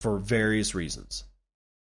for various reasons.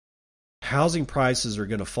 Housing prices are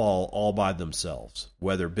going to fall all by themselves,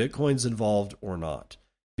 whether Bitcoin's involved or not,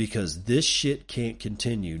 because this shit can't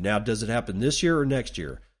continue. Now, does it happen this year or next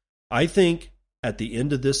year? I think at the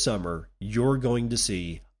end of this summer, you're going to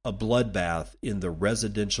see a bloodbath in the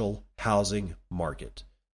residential housing market.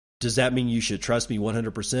 Does that mean you should trust me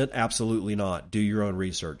 100%? Absolutely not. Do your own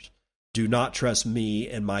research. Do not trust me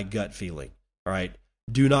and my gut feeling. All right?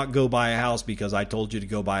 Do not go buy a house because I told you to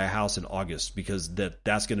go buy a house in August, because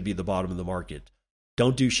that's going to be the bottom of the market.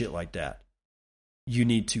 Don't do shit like that. You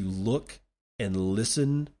need to look and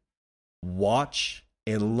listen, watch,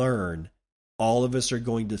 and learn. All of us are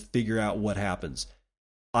going to figure out what happens.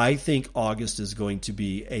 I think August is going to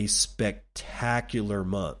be a spectacular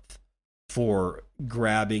month for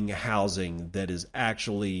grabbing housing that is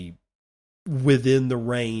actually within the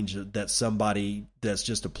range that somebody that's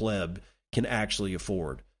just a pleb can actually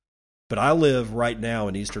afford. But I live right now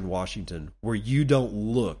in Eastern Washington where you don't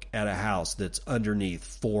look at a house that's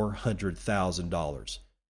underneath $400,000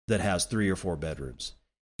 that has 3 or 4 bedrooms.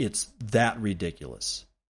 It's that ridiculous.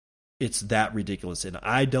 It's that ridiculous. And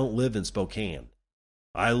I don't live in Spokane.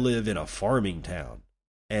 I live in a farming town,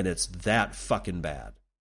 and it's that fucking bad.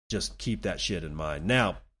 Just keep that shit in mind.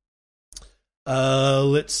 Now,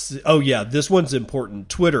 let's see. Oh yeah, this one's important.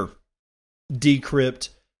 Twitter, Decrypt,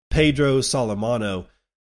 Pedro Solomano.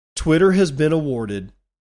 Twitter has been awarded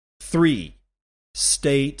 3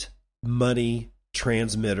 state money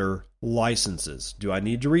transmitter licenses. Do I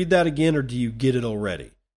need to read that again, or do you get it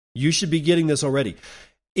already? You should be getting this already.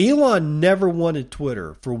 Elon never wanted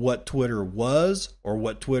Twitter for what Twitter was, or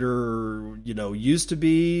what Twitter, used to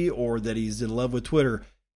be, or that he's in love with Twitter.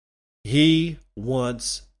 He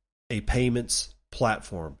wants a payments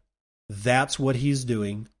platform. That's what he's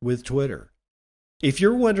doing with Twitter. If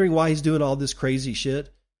you're wondering why he's doing all this crazy shit,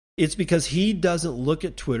 it's because he doesn't look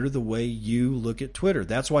at Twitter the way you look at Twitter.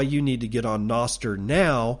 That's why you need to get on Nostr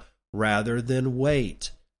now rather than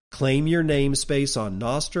wait. Claim your namespace on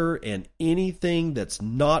Nostr and anything that's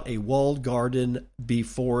not a walled garden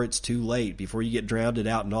before it's too late, before you get drowned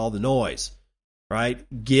out in all the noise, right?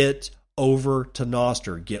 Get over to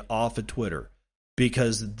Nostr. Get off of Twitter,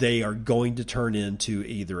 because they are going to turn into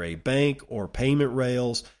either a bank or payment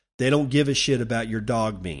rails. They don't give a shit about your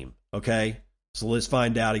dog meme, okay? So let's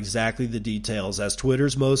find out exactly the details. As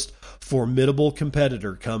Twitter's most formidable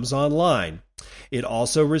competitor comes online, it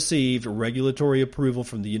also received regulatory approval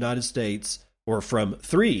from the United States, or from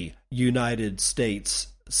 3 United States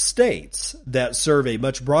that serve a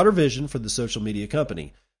much broader vision for the social media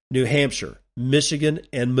company: New Hampshire, Michigan,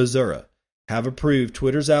 and Missouri. have approved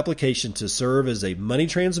Twitter's application to serve as a money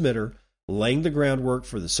transmitter, laying the groundwork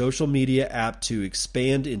for the social media app to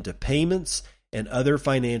expand into payments and other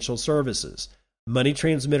financial services. Money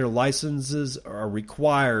transmitter licenses are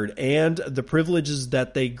required, and the privileges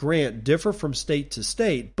that they grant differ from state to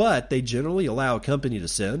state, but they generally allow a company to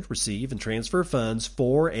send, receive, and transfer funds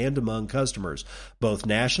for and among customers, both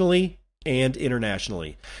nationally and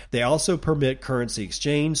internationally. They also permit currency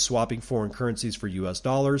exchange, swapping foreign currencies for US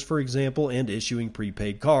dollars, for example, and issuing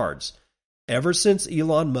prepaid cards. Ever since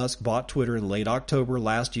Elon Musk bought Twitter in late October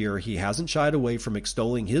last year, he hasn't shied away from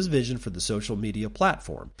extolling his vision for the social media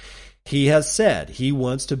platform. He has said he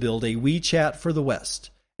wants to build a WeChat for the West,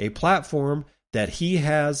 a platform that he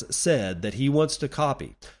has said that he wants to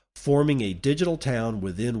copy, forming a digital town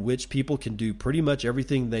within which people can do pretty much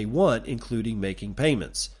everything they want, including making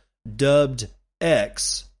payments. Dubbed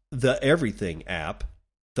X, the Everything app,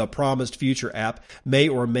 the promised future app may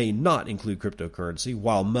or may not include cryptocurrency.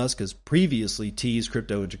 While Musk has previously teased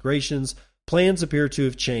crypto integrations, plans appear to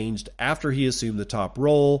have changed after he assumed the top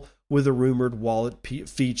role, with a rumored wallet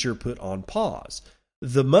feature put on pause.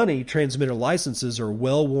 The money transmitter licenses are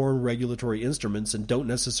well-worn regulatory instruments and don't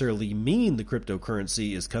necessarily mean the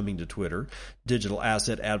cryptocurrency is coming to Twitter. Digital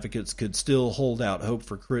asset advocates could still hold out hope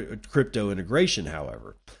for crypto integration,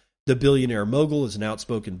 however. The billionaire mogul is an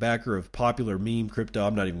outspoken backer of popular meme crypto.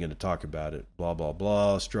 I'm not even going to talk about it. Blah, blah,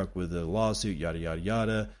 blah. Struck with a lawsuit, yada, yada,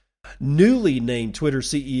 yada. Newly named Twitter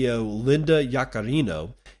CEO Linda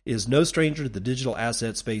Yaccarino is no stranger to the digital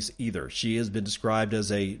asset space either. She has been described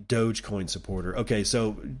as a Dogecoin supporter. Okay,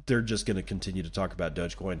 so they're just going to continue to talk about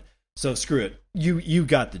Dogecoin. So screw it. You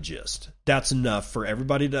got the gist. That's enough for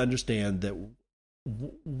everybody to understand that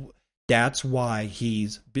that's why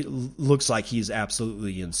looks like he's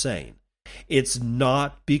absolutely insane. It's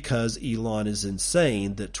not because Elon is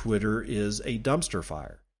insane that Twitter is a dumpster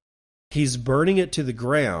fire. He's burning it to the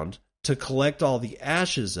ground to collect all the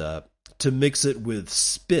ashes up, to mix it with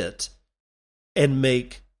spit, and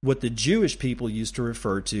make what the Jewish people used to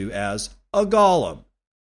refer to as a golem,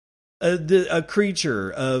 a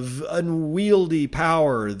creature of unwieldy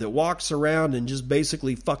power that walks around and just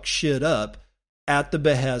basically fucks shit up at the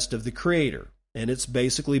behest of the creator. And it's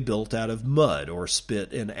basically built out of mud or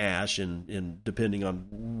spit and ash, and depending on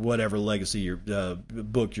whatever legacy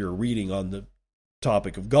book you're reading on the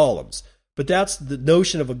topic of golems. But that's the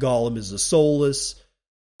notion of a golem, is a soulless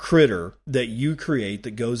critter that you create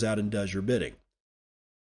that goes out and does your bidding.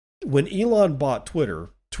 When Elon bought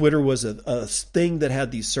Twitter, Twitter was a thing that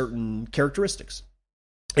had these certain characteristics.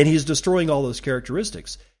 And he's destroying all those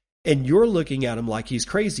characteristics. And you're looking at him like he's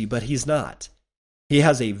crazy, but he's not. He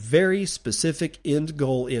has a very specific end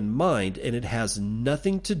goal in mind, and it has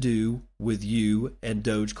nothing to do with you and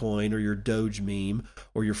Dogecoin or your Doge meme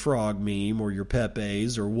or your frog meme or your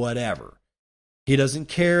Pepe's or whatever. He doesn't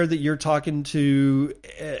care that you're talking to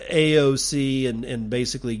AOC and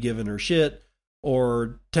basically giving her shit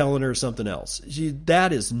or telling her something else.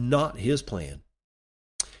 That is not his plan.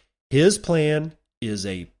 His plan is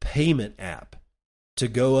a payment app to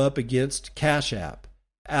go up against Cash App,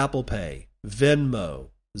 Apple Pay, Venmo,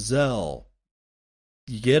 Zelle.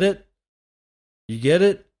 You get it? You get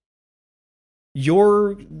it?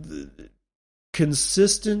 Your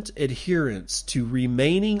consistent adherence to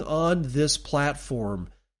remaining on this platform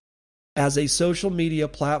as a social media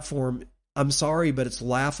platform, I'm sorry, but it's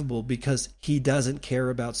laughable, because he doesn't care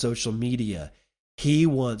about social media. He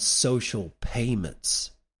wants social payments.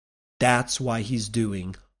 That's why he's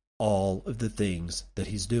doing all of the things that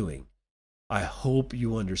he's doing. I hope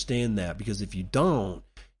you understand that, because if you don't,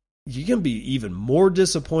 you're going to be even more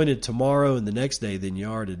disappointed tomorrow and the next day than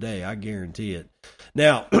you are today. I guarantee it.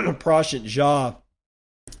 Now, Prashant Jha,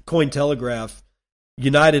 Cointelegraph,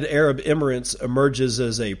 United Arab Emirates emerges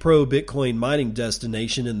as a pro-Bitcoin mining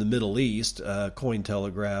destination in the Middle East.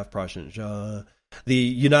 Cointelegraph, Prashant Jha. The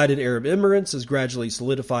United Arab Emirates is gradually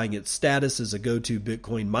solidifying its status as a go-to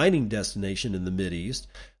Bitcoin mining destination in the Mideast.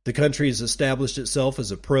 The country has established itself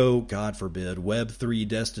as a God forbid, Web3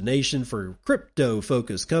 destination for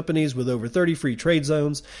crypto-focused companies with over 30 free trade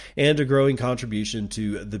zones and a growing contribution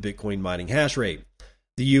to the Bitcoin mining hash rate.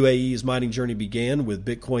 The UAE's mining journey began with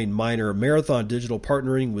Bitcoin miner Marathon Digital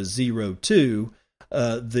partnering with Zero2,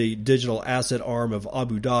 the digital asset arm of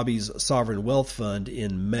Abu Dhabi's sovereign wealth fund,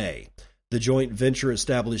 in May. The joint venture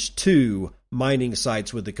established 2 mining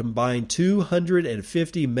sites with a combined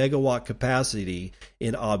 250 megawatt capacity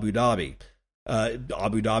in Abu Dhabi.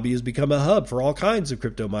 Abu Dhabi has become a hub for all kinds of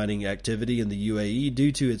crypto mining activity in the UAE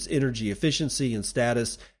due to its energy efficiency and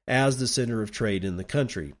status as the center of trade in the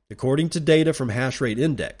country. According to data from Hashrate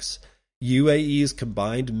Index, UAE's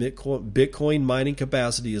combined Bitcoin mining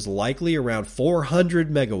capacity is likely around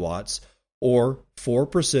 400 megawatts, or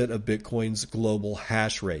 4% of Bitcoin's global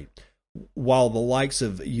hash rate. While the likes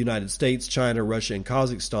of United States, China, Russia, and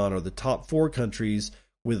Kazakhstan are the top 4 countries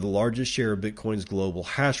with the largest share of Bitcoin's global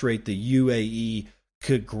hash rate, the UAE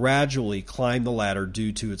could gradually climb the ladder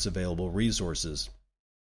due to its available resources.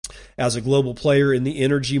 As a global player in the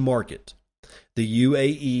energy market, the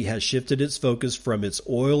UAE has shifted its focus from its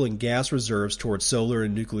oil and gas reserves towards solar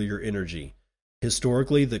and nuclear energy.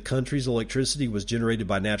 Historically, the country's electricity was generated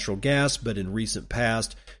by natural gas, but in recent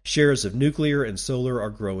past, shares of nuclear and solar are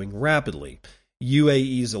growing rapidly.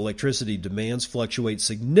 UAE's electricity demands fluctuate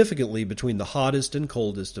significantly between the hottest and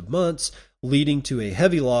coldest of months, leading to a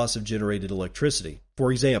heavy loss of generated electricity.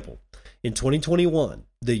 For example, in 2021,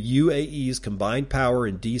 the UAE's combined power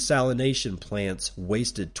and desalination plants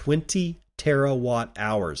wasted 20 terawatt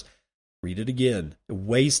hours. Read it again.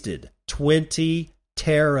 Wasted 20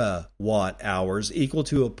 terawatt hours, equal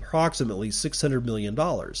to approximately $600 million.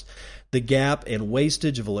 The gap and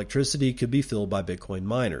wastage of electricity could be filled by Bitcoin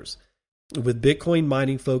miners. With Bitcoin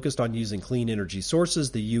mining focused on using clean energy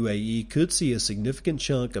sources, the UAE could see a significant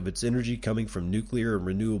chunk of its energy coming from nuclear and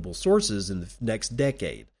renewable sources in the next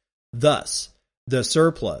decade. Thus, the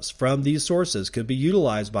surplus from these sources could be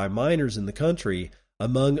utilized by miners in the country.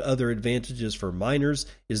 Among other advantages for miners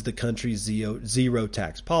is the country's zero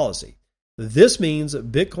tax policy. This means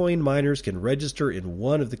Bitcoin miners can register in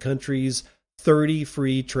one of the country's 30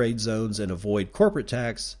 free trade zones and avoid corporate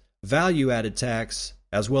tax, value-added tax,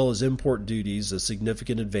 as well as import duties, a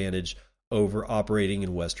significant advantage over operating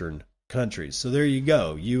in Western countries. So there you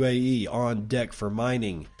go, UAE on deck for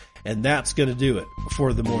mining. And that's going to do it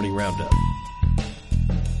for the morning roundup.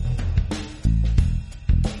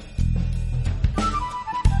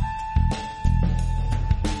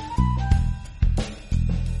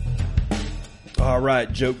 All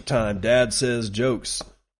right, joke time. Dad says jokes.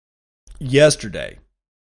 Yesterday,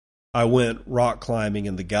 I went rock climbing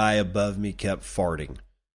and the guy above me kept farting.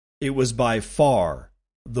 It was by far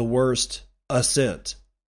the worst ascent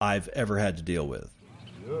I've ever had to deal with.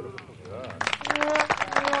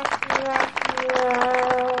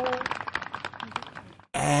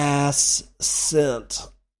 Ascent.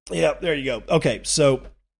 Yeah, there you go. Okay, so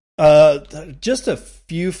just a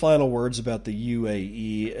few final words about the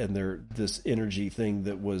UAE and this energy thing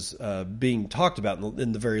that was being talked about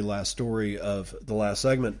in the very last story of the last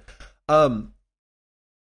segment. Think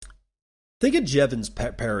of Jevons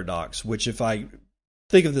paradox, which, if I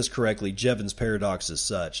think of this correctly, Jevons paradox is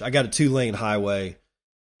such. I got a 2-lane highway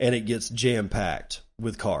and it gets jam-packed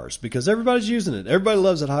with cars because everybody's using it. Everybody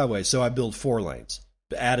loves that highway, so I build 4 lanes.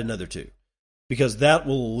 Add another 2 because that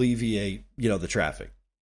will alleviate, the traffic.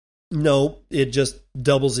 No, it just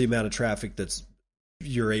doubles the amount of traffic that's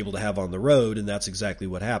you're able to have on the road, and that's exactly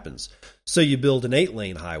what happens. So you build an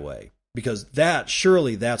 8-lane highway because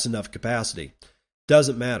surely that's enough capacity.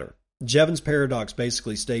 Doesn't matter. Jevons paradox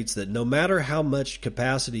basically states that no matter how much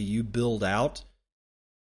capacity you build out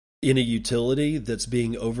in a utility that's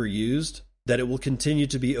being overused, that it will continue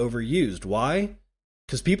to be overused. Why?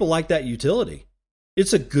 Because people like that utility.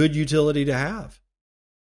 It's a good utility to have.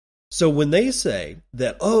 So when they say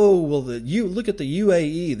that, you look at the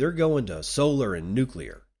UAE, they're going to solar and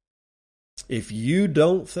nuclear. If you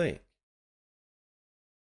don't think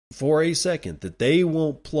for a second that they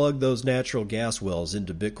won't plug those natural gas wells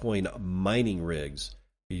into Bitcoin mining rigs,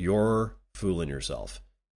 you're fooling yourself.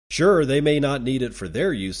 Sure, they may not need it for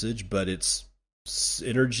their usage, but it's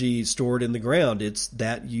energy stored in the ground. It's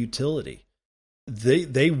that utility.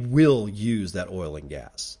 They will use that oil and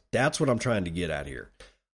gas. That's what I'm trying to get at here.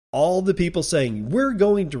 All the people saying we're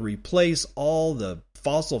going to replace all the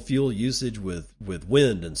fossil fuel usage with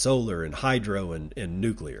wind and solar and hydro and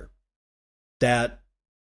nuclear. That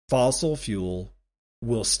fossil fuel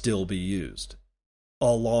will still be used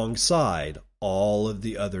alongside all of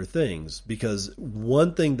the other things, because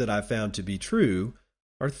one thing that I found to be true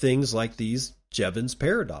are things like these Jevons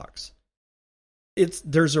paradox.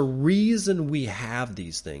 There's a reason we have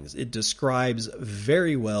these things. It describes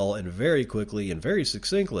very well and very quickly and very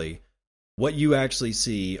succinctly what you actually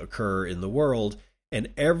see occur in the world. And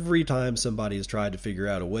every time somebody has tried to figure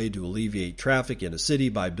out a way to alleviate traffic in a city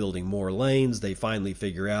by building more lanes, they finally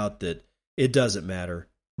figure out that it doesn't matter.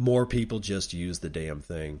 More people just use the damn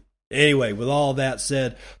thing. Anyway, with all that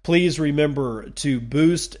said, please remember to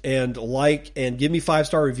boost and like and give me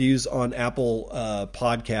 5-star reviews on Apple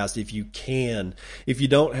Podcast if you can. If you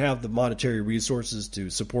don't have the monetary resources to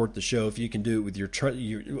support the show, if you can do it with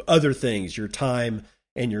your other things, your time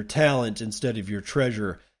and your talent instead of your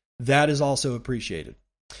treasure, that is also appreciated.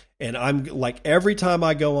 And I'm like, every time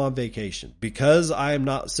I go on vacation, because I am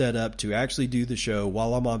not set up to actually do the show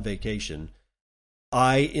while I'm on vacation,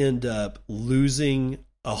 I end up losing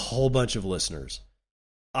a whole bunch of listeners.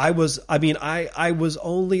 I was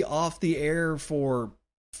only off the air for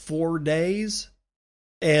 4 days,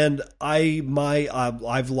 and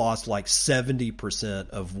I've lost like 70%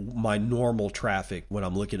 of my normal traffic when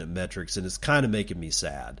I'm looking at metrics, and it's kind of making me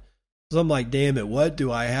sad. So I'm like, damn it, what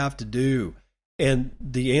do I have to do? And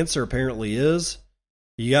the answer apparently is,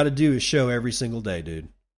 you got to do a show every single day, dude.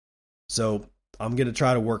 So I'm going to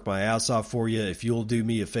try to work my ass off for you. If you'll do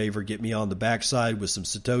me a favor, get me on the backside with some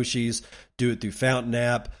Satoshis, do it through Fountain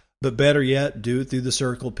app, but better yet, do it through the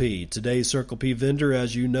Circle P. Today's Circle P vendor,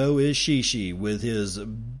 as you know, is Shishi with his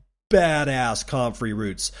badass comfrey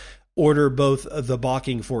roots. Order both the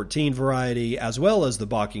Balking 14 variety as well as the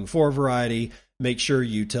Balking 4 variety. Make sure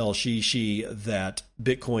you tell Shishi that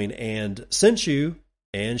Bitcoin and sent you,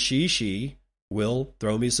 and Shishi will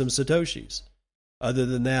throw me some Satoshis. Other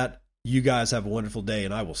than that, you guys have a wonderful day,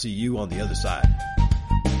 and I will see you on the other side.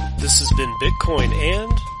 This has been Bitcoin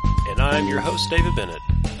and I'm your host, David Bennett.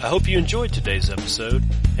 I hope you enjoyed today's episode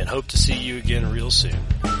and hope to see you again real soon.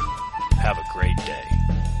 Have a great day.